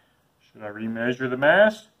 Should I remeasure the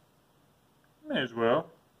mass? May as well.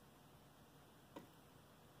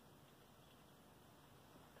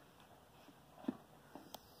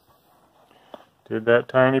 Did that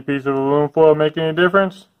tiny piece of aluminum foil make any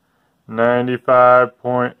difference?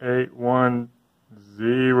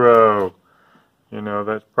 95.810. You know,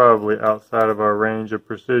 that's probably outside of our range of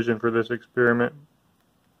precision for this experiment.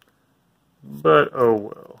 But, oh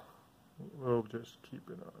well. We'll just keep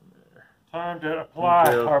it on there. Time to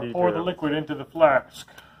apply or pour the liquid into the flask.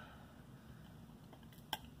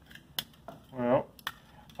 Well,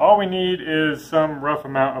 all we need is some rough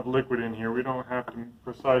amount of liquid in here. We don't have to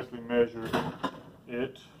precisely measure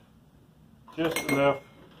it. Just enough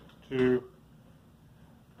to,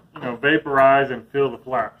 you know, vaporize and fill the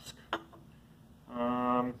flask.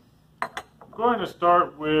 I'm going to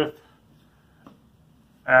start with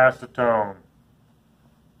acetone.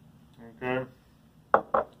 Okay.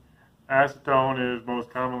 Acetone is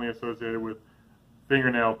most commonly associated with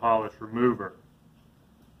fingernail polish remover.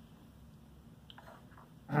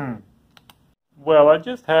 Well, I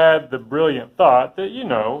just had the brilliant thought that, you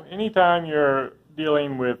know, anytime you're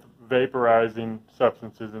dealing with vaporizing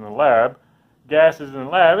substances in the lab, gases in the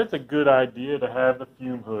lab, it's a good idea to have the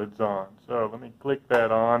fume hoods on. So let me click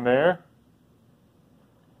that on there.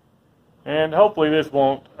 And hopefully this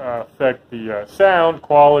won't affect the sound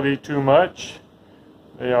quality too much.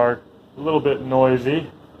 They are a little bit noisy.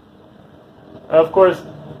 Of course,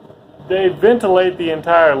 they ventilate the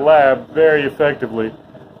entire lab very effectively.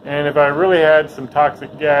 And if I really had some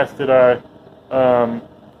toxic gas that I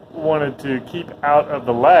wanted to keep out of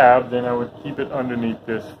the lab, then I would keep it underneath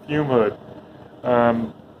this fume hood.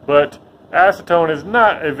 But acetone is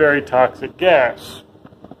not a very toxic gas.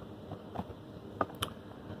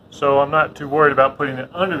 So I'm not too worried about putting it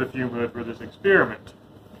under the fume hood for this experiment.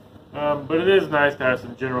 But it is nice to have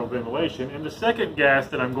some general ventilation. And the second gas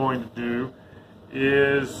that I'm going to do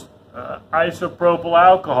is isopropyl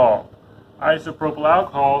alcohol. Isopropyl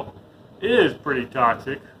alcohol is pretty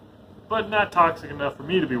toxic, but not toxic enough for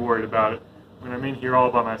me to be worried about it when I'm in here all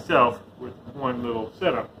by myself with one little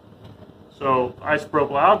setup. So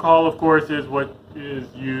isopropyl alcohol, of course, is what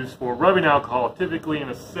is used for rubbing alcohol, typically in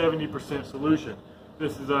a 70% solution.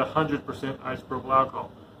 This is 100% isopropyl alcohol.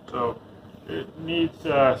 So it needs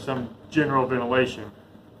some general ventilation.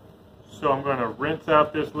 So I'm going to rinse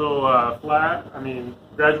out this little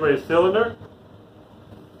graduated cylinder.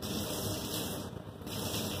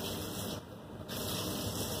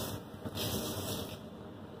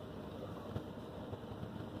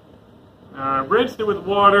 Rinsed it with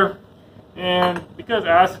water, and because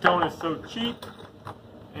acetone is so cheap,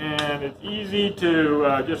 and it's easy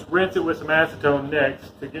to just rinse it with some acetone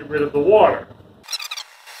next to get rid of the water.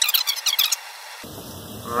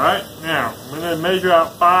 Alright, now I'm going to measure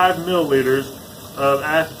out 5 milliliters of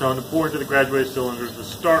acetone to pour into the graduated cylinders to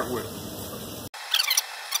start with.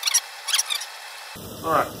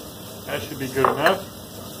 Alright, that should be good enough.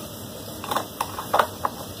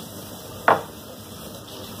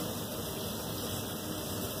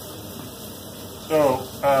 So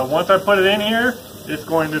once I put it in here, it's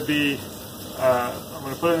going to be, I'm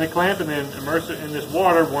going to put it in the clamp and then immerse it in this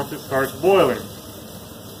water once it starts boiling.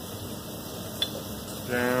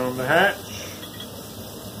 Down the hatch.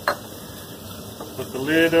 Put the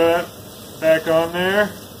lid back on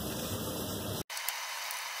there.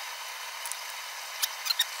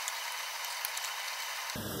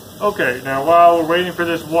 Okay, now while we're waiting for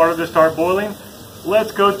this water to start boiling,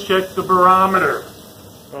 let's go check the barometer.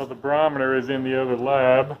 Well, the barometer is in the other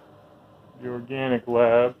lab, the organic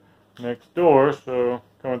lab next door, so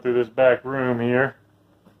going through this back room here.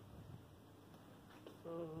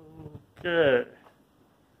 Okay,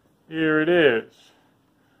 here it is,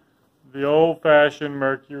 the old-fashioned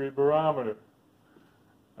mercury barometer.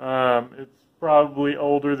 It's probably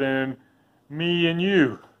older than me and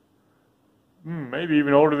you. Maybe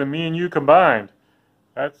even older than me and you combined.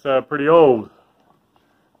 That's pretty old.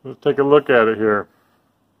 Let's take a look at it here.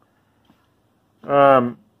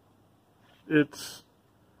 It's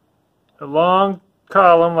a long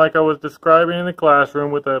column like I was describing in the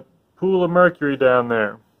classroom with a pool of mercury down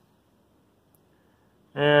there.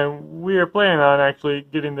 And we are planning on actually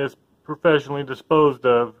getting this professionally disposed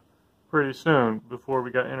of pretty soon before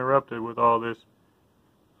we got interrupted with all this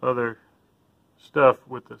other stuff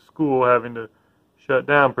with the school having to shut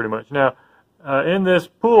down pretty much. Now, in this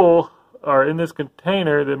pool, or in this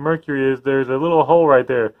container that mercury is, there's a little hole right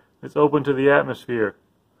there. It's open to the atmosphere.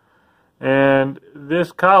 And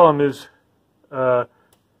this column is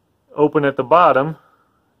open at the bottom,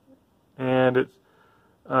 and it's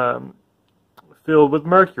filled with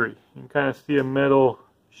mercury. You can kind of see a metal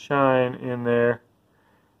shine in there,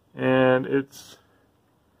 and it's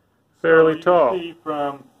fairly tall. You can see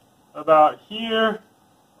from about here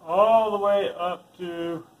all the way up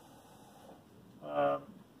to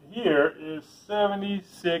here is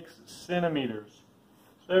 76 centimeters.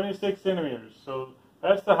 76 centimeters. So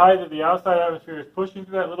that's the height that the outside atmosphere is pushing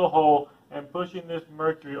through that little hole and pushing this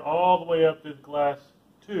mercury all the way up this glass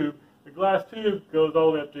tube. The glass tube goes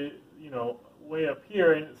all the way up to, way up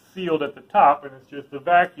here, and it's sealed at the top, and it's just a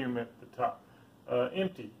vacuum at the top,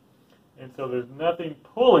 empty. And so there's nothing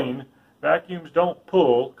pulling. Vacuums don't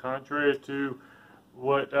pull, contrary to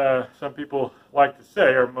what some people like to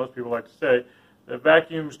say, or most people like to say. The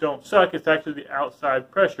vacuums don't suck. It's actually the outside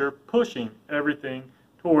pressure pushing everything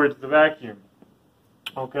towards the vacuum.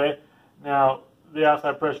 Okay? Now, the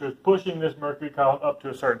outside pressure is pushing this mercury column up to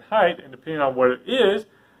a certain height, and depending on what it is,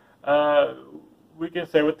 we can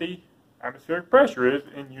say what the atmospheric pressure is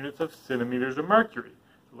in units of centimeters of mercury.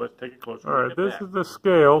 So let's take a closer look at that. All right, this is the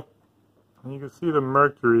scale, and you can see the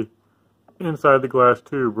mercury inside the glass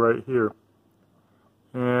tube right here.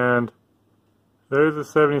 And there's a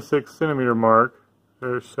 76 centimeter mark.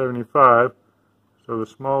 There's 75. So the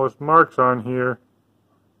smallest marks on here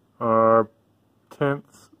are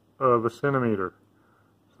tenths of a centimeter.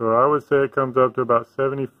 So I would say it comes up to about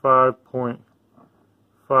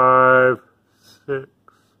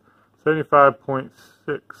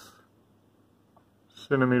 75.56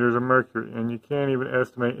 centimeters of mercury. And you can't even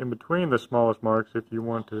estimate in between the smallest marks. If you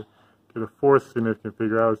want to get a fourth significant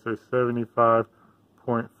figure, I would say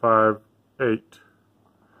 75.58.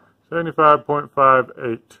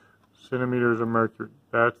 75.58 centimeters of mercury.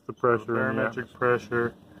 That's the pressure. So barometric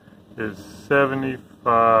pressure is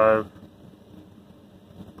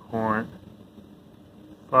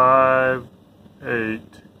 75.58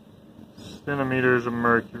 centimeters of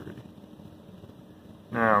mercury.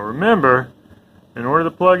 Now remember, in order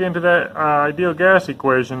to plug into that ideal gas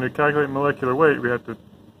equation to calculate molecular weight, we have to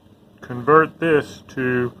convert this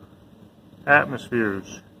to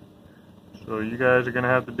atmospheres. So you guys are going to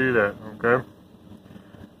have to do that, okay?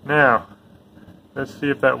 Now, let's see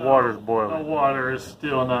if that water's boiling. The water is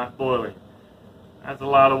still not boiling. That's a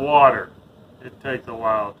lot of water. It takes a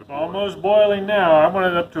while to boil. It's almost boiling now. I want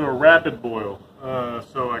it up to a rapid boil,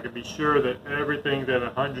 so I can be sure that everything's at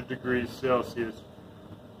 100 degrees Celsius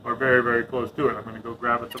or very, very close to it. I'm going to go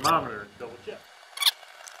grab a thermometer and double check.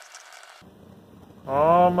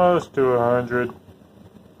 Almost to 100.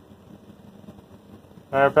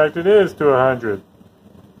 Matter of fact, it is to 100.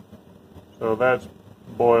 So that's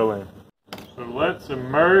boiling. So let's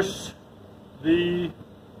immerse the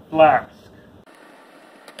flask.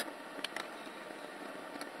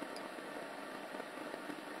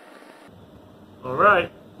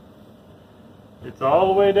 Alright, it's all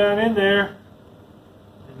the way down in there.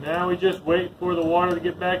 And now we just wait for the water to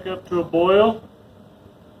get back up to a boil.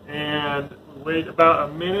 And wait about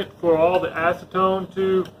a minute for all the acetone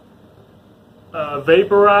to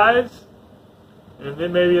vaporize. And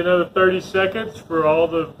then maybe another 30 seconds for all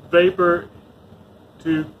the vapor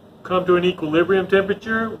to come to an equilibrium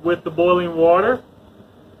temperature with the boiling water.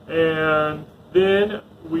 And then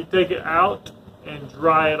we take it out and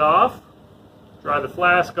dry it off, dry the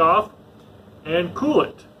flask off, and cool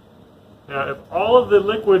it. Now, if all of the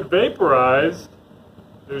liquid vaporized,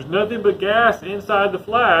 there's nothing but gas inside the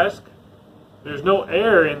flask, there's no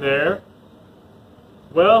air in there,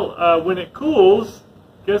 well, when it cools,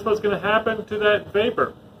 guess what's going to happen to that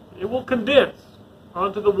vapor? It will condense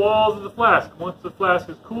onto the walls of the flask. Once the flask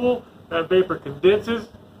is cool, that vapor condenses,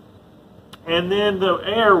 and then the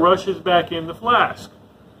air rushes back in the flask.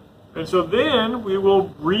 And so then we will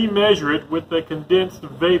remeasure it with the condensed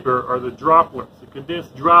vapor, or the droplets. The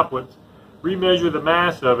condensed droplets, remeasure the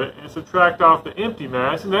mass of it, and subtract off the empty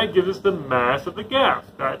mass, and that gives us the mass of the gas.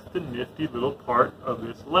 That's the nifty little part of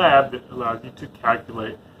this lab that allows you to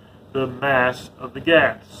calculate the mass of the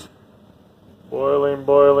gas. Boiling,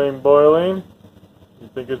 boiling, boiling. You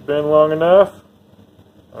think it's been long enough?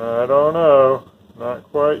 I don't know. Not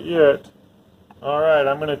quite yet. Alright,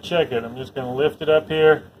 I'm going to check it. I'm just going to lift it up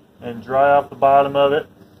here and dry off the bottom of it.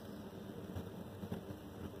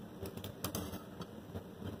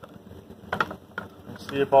 And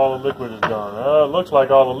see if all the liquid is gone. Oh, it looks like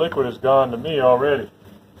all the liquid is gone to me already.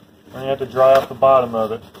 I'm going to have to dry off the bottom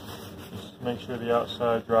of it. Just make sure the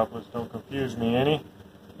outside droplets don't confuse me any.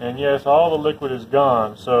 And yes, all the liquid is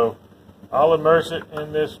gone. So I'll immerse it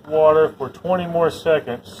in this water for 20 more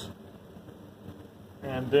seconds.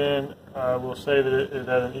 And then I will say that it is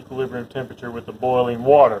at an equilibrium temperature with the boiling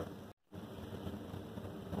water.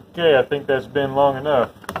 Okay, I think that's been long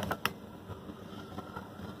enough.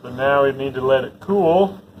 So now we need to let it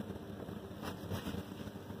cool.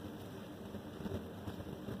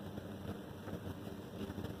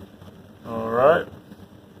 Alright.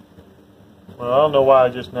 Well, I don't know why I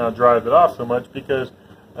just now dried it off so much, because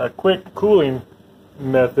a quick cooling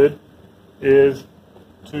method is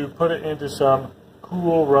to put it into some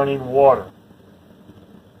cool running water.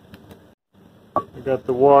 We got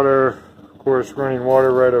the water, of course, running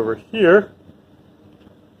water right over here.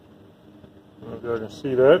 I don't know if y'all can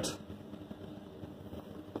see that.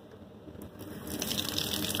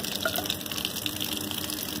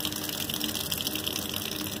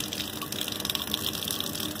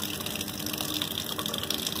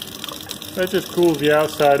 That just cools the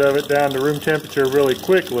outside of it down to room temperature really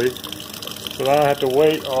quickly, so I don't have to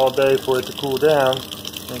wait all day for it to cool down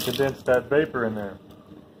and condense that vapor in there.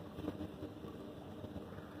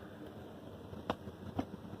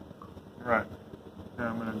 Right, now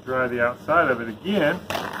I'm going to dry the outside of it again.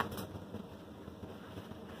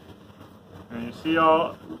 And you see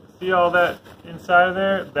all that inside of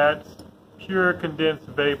there? That's pure condensed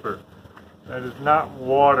vapor. That is not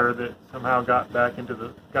water that somehow got into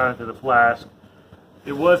the flask.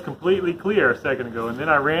 It was completely clear a second ago, and then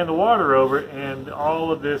I ran the water over it, and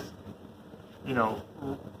all of this,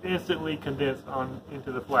 instantly condensed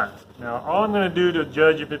into the flask. Now, all I'm going to do to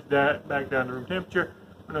judge if it's back down to room temperature,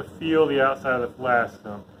 I'm going to feel the outside of the flask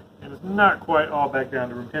some. And it's not quite all back down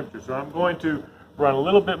to room temperature, so I'm going to run a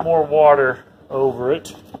little bit more water over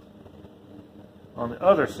it on the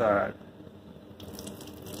other side.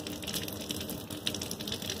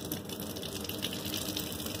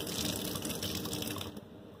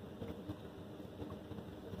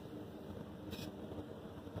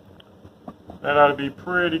 That ought to be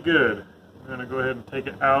pretty good. I'm going to go ahead and take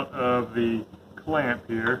it out of the clamp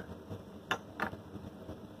here.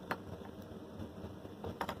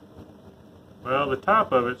 Well, the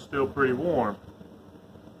top of it's still pretty warm.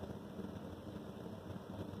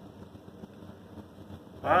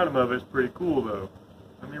 The bottom of it's pretty cool though.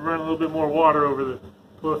 Let me run a little bit more water over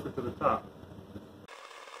closer to the top.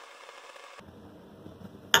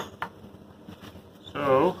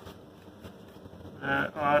 So,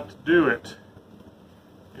 that ought to do it.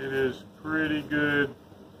 It is pretty good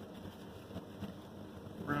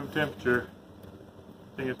room temperature.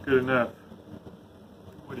 I think it's good enough.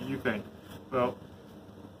 What do you think? Well,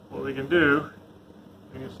 what we can do,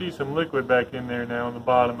 you can see some liquid back in there now on the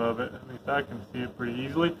bottom of it. At least I can see it pretty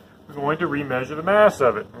easily. We're going to remeasure the mass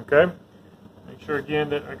of it, okay? Make sure again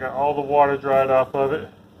that I got all the water dried off of it.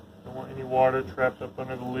 Don't want any water trapped up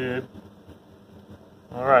under the lid.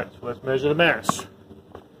 Alright, so let's measure the mass.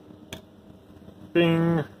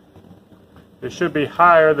 Bing! It should be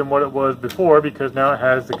higher than what it was before because now it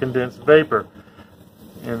has the condensed vapor.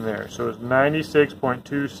 in there. So it's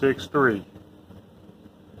 96.263.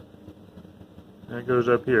 That goes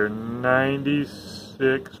up here,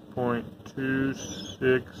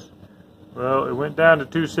 96.26. Well, it went down to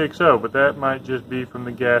 260, but that might just be from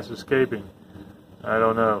the gas escaping. I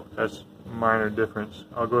don't know. That's a minor difference.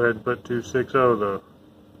 I'll go ahead and put 260 though.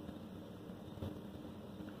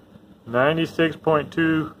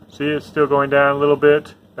 96.2. See, it's still going down a little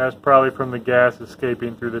bit. That's probably from the gas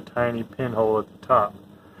escaping through the tiny pinhole at the top.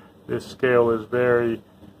 This scale is very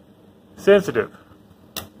sensitive.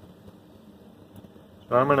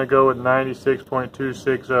 So I'm going to go with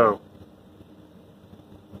 96.260.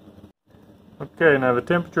 Okay, now the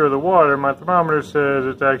temperature of the water, my thermometer says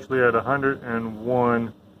it's actually at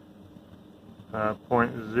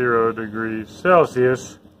 101.0 degrees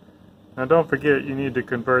Celsius. Now don't forget, you need to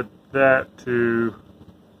convert that to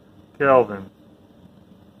Kelvin.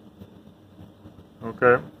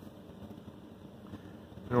 Okay?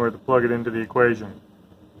 In order to plug it into the equation.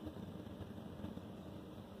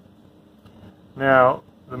 Now,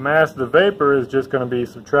 the mass of the vapor is just going to be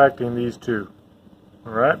subtracting these two.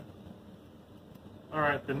 Alright?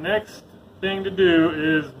 Alright, the next thing to do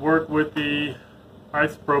is work with the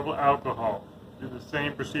isopropyl alcohol. Do the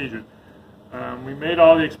same procedure. We made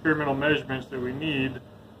all the experimental measurements that we need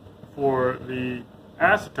for the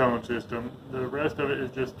acetone system. The rest of it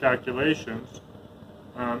is just calculations,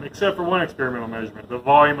 except for one experimental measurement, the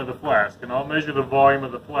volume of the flask. And I'll measure the volume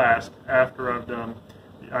of the flask after I've done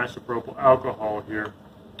the isopropyl alcohol here.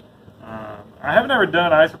 I haven't ever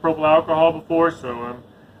done isopropyl alcohol before, so I'm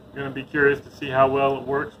going to be curious to see how well it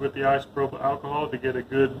works with the isopropyl alcohol to get a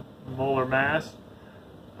good molar mass.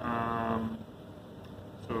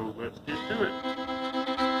 So let's get to it.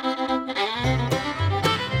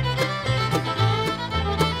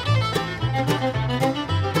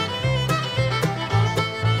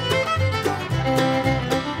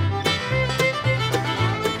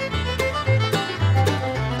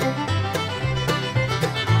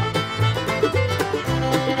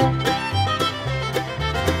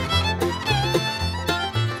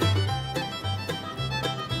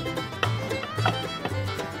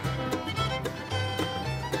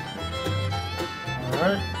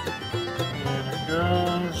 Alright, there it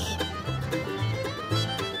goes.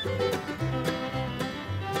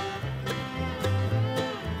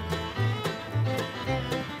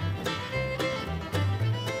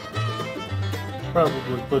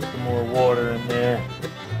 Probably put some more water in there.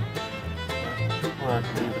 We'll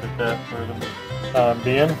have to leave it at that for the time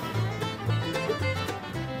being.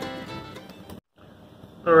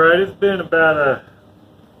 Alright, it's been about a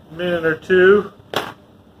minute or two.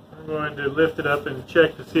 I'm going to lift it up and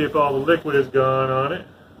check to see if all the liquid is gone on it.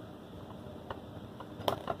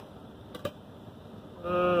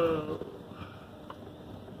 Oh.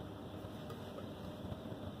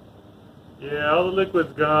 Yeah, all the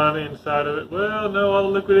liquid's gone inside of it. Well, no, all the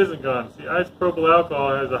liquid isn't gone. See, isopropyl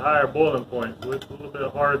alcohol has a higher boiling point, so it's a little bit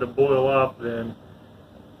harder to boil off than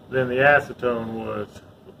the acetone was.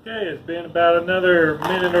 Okay, it's been about another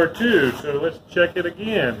minute or two, so let's check it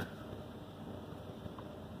again.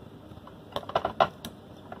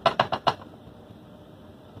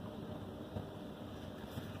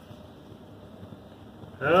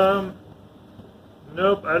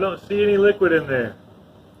 Nope, I don't see any liquid in there.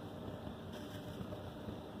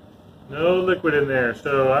 No liquid in there,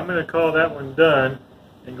 so I'm going to call that one done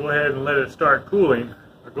and go ahead and let it start cooling,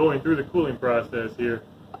 or going through the cooling process here.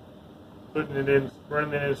 Putting it in,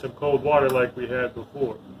 running it in some cold water like we had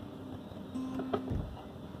before.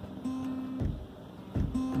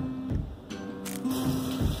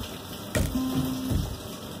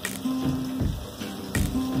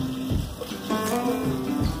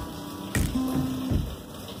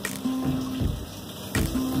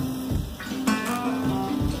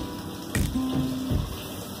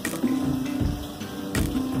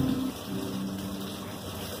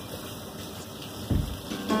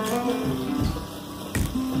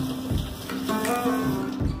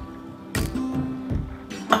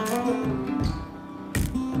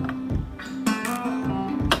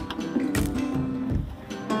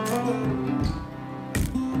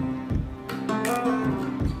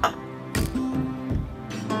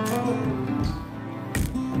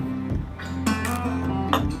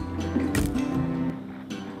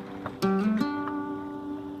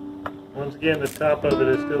 Once again, the top of it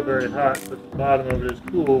is still very hot, but the bottom of it is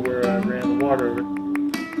cool where I ran the water over it.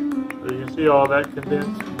 So you can see all that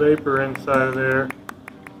condensed vapor inside of there.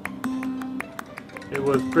 It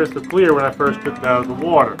was crystal clear when I first took it out of the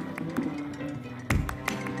water.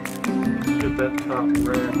 Get that top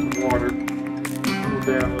ran some water, cool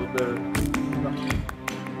down a little bit.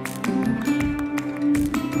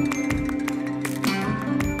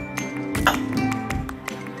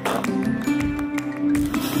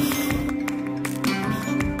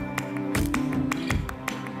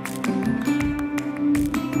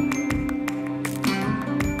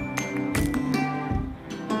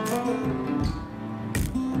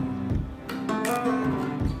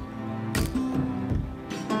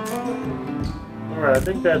 Alright,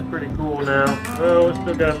 I think that's pretty cool now. Well, it's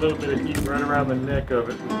still got a little bit of heat right around the neck of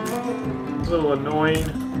it, which is a little annoying.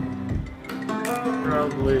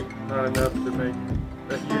 Probably not enough to make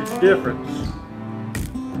a huge difference.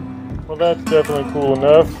 Well, that's definitely cool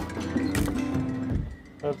enough.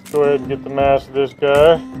 Let's go ahead and get the mass of this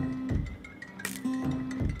guy.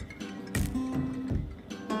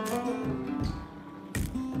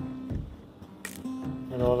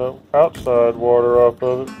 Get all that outside water off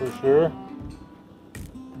of it for sure.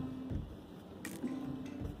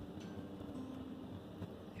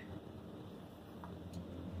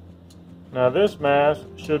 Now this mass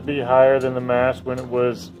should be higher than the mass when it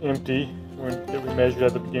was empty, that we measured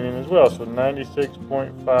at the beginning as well. So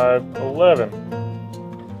 96.511.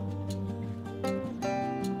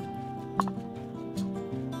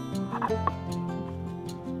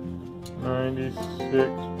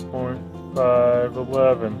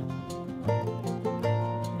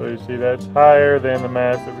 So you see that's higher than the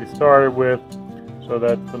mass that we started with. So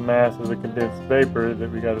that's the mass of the condensed vapor that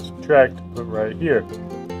we got to subtract to put right here.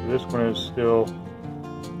 This one is still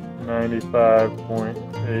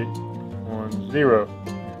 95.810.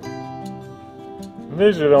 And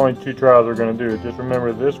these are the only two trials we're going to do. Just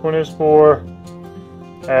remember, this one is for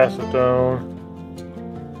acetone,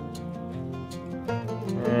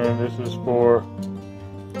 and this is for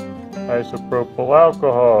isopropyl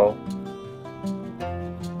alcohol.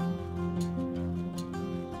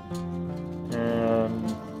 And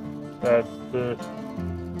that's the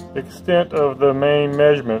extent of the main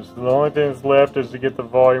measurements. The only thing that's left is to get the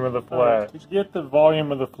volume of the flask. To get the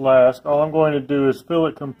volume of the flask, all I'm going to do is fill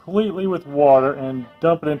it completely with water and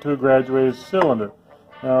dump it into a graduated cylinder.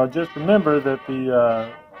 Now just remember that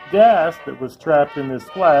the gas that was trapped in this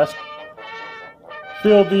flask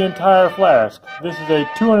filled the entire flask. This is a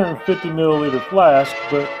 250 milliliter flask,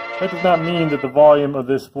 but that does not mean that the volume of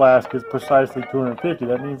this flask is precisely 250.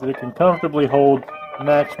 That means that it can comfortably hold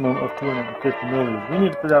maximum of 250 milliliters. We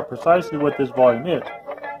need to figure out precisely what this volume is,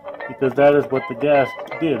 because that is what the gas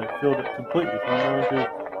did. It filled it completely. So I'm going to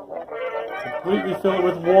completely fill it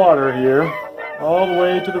with water here, all the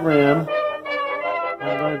way to the rim.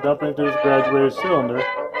 I'm going to dump it into this graduated cylinder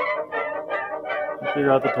and figure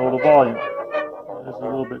out the total volume. This is a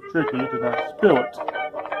little bit tricky to not spill it.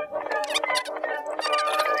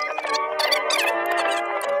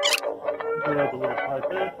 Bring out the little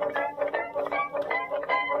pipette.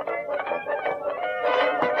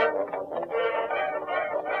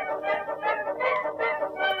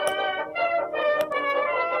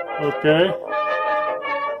 Okay,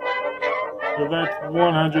 so that's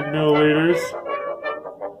 100 milliliters.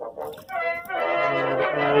 And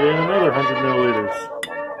add in another 100 milliliters.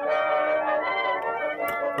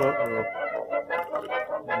 Uh-oh.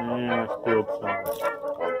 Man, I spilled some.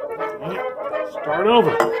 Start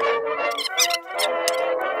over.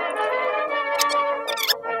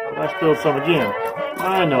 But I spilled some again.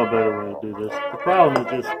 I know a better way to do this. The problem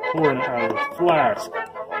is just pouring it out of this flask.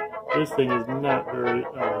 This thing is not very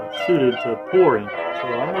suited to pouring. So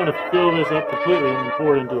I'm going to fill this up completely and then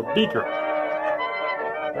pour it into a beaker.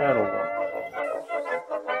 That'll work.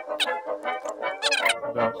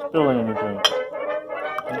 Without spilling anything.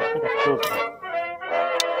 I think I spilled some.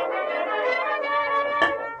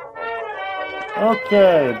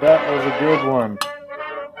 Okay, that was a good one.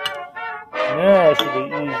 Now it should be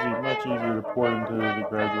easy, much easier to pour into the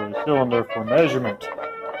graduated cylinder for measurement.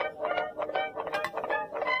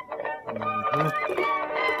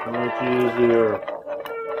 Much easier.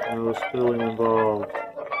 No spilling involved.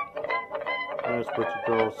 That's what you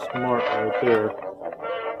call smart right there.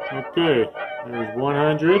 Okay, there's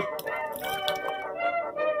 100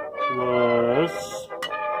 plus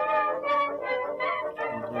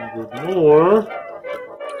 100 more.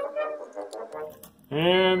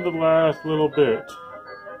 And the last little bit.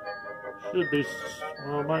 Should be,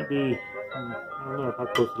 well, it might be, I don't know how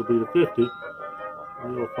close it'll be to 50.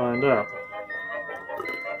 We'll find out.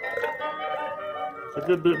 It's a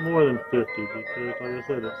good bit more than 50 because, like I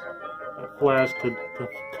said, that flask could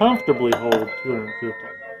comfortably hold 250.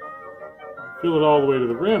 Fill it all the way to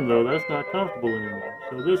the rim, though, that's not comfortable anymore.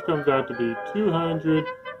 So this comes out to be 200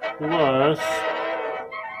 plus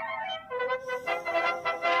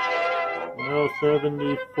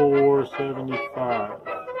 74, 75.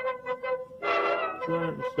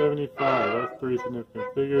 275, that's three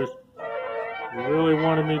significant figures. You really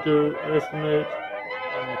wanted me to estimate,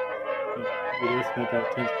 estimate that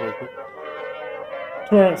tenth place, but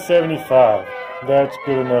 275. That's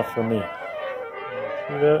good enough for me.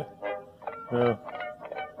 See that? Well,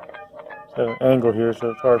 it's at an angle here,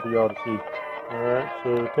 so it's hard for y'all to see. Alright,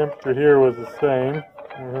 so the temperature here was the same,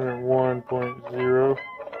 101.0.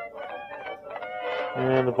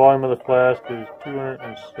 And the volume of the flask is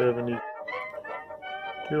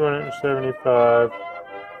 275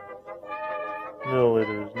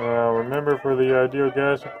 milliliters. Now remember, for the ideal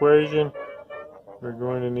gas equation, we're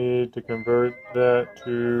going to need to convert that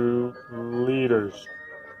to liters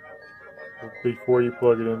before you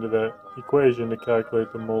plug it into that equation to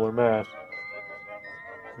calculate the molar mass,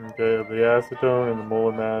 okay, of the acetone and the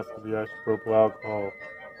molar mass of the isopropyl alcohol.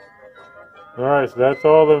 Alright, so that's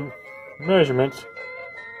all the measurements.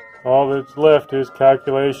 All that's left is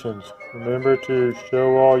calculations. Remember to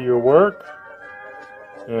show all your work,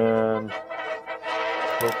 and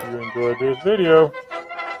hope you enjoyed this video.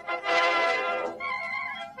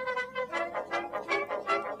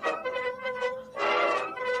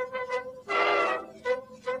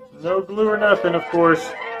 No glue or nothing, of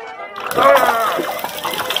course. Ah!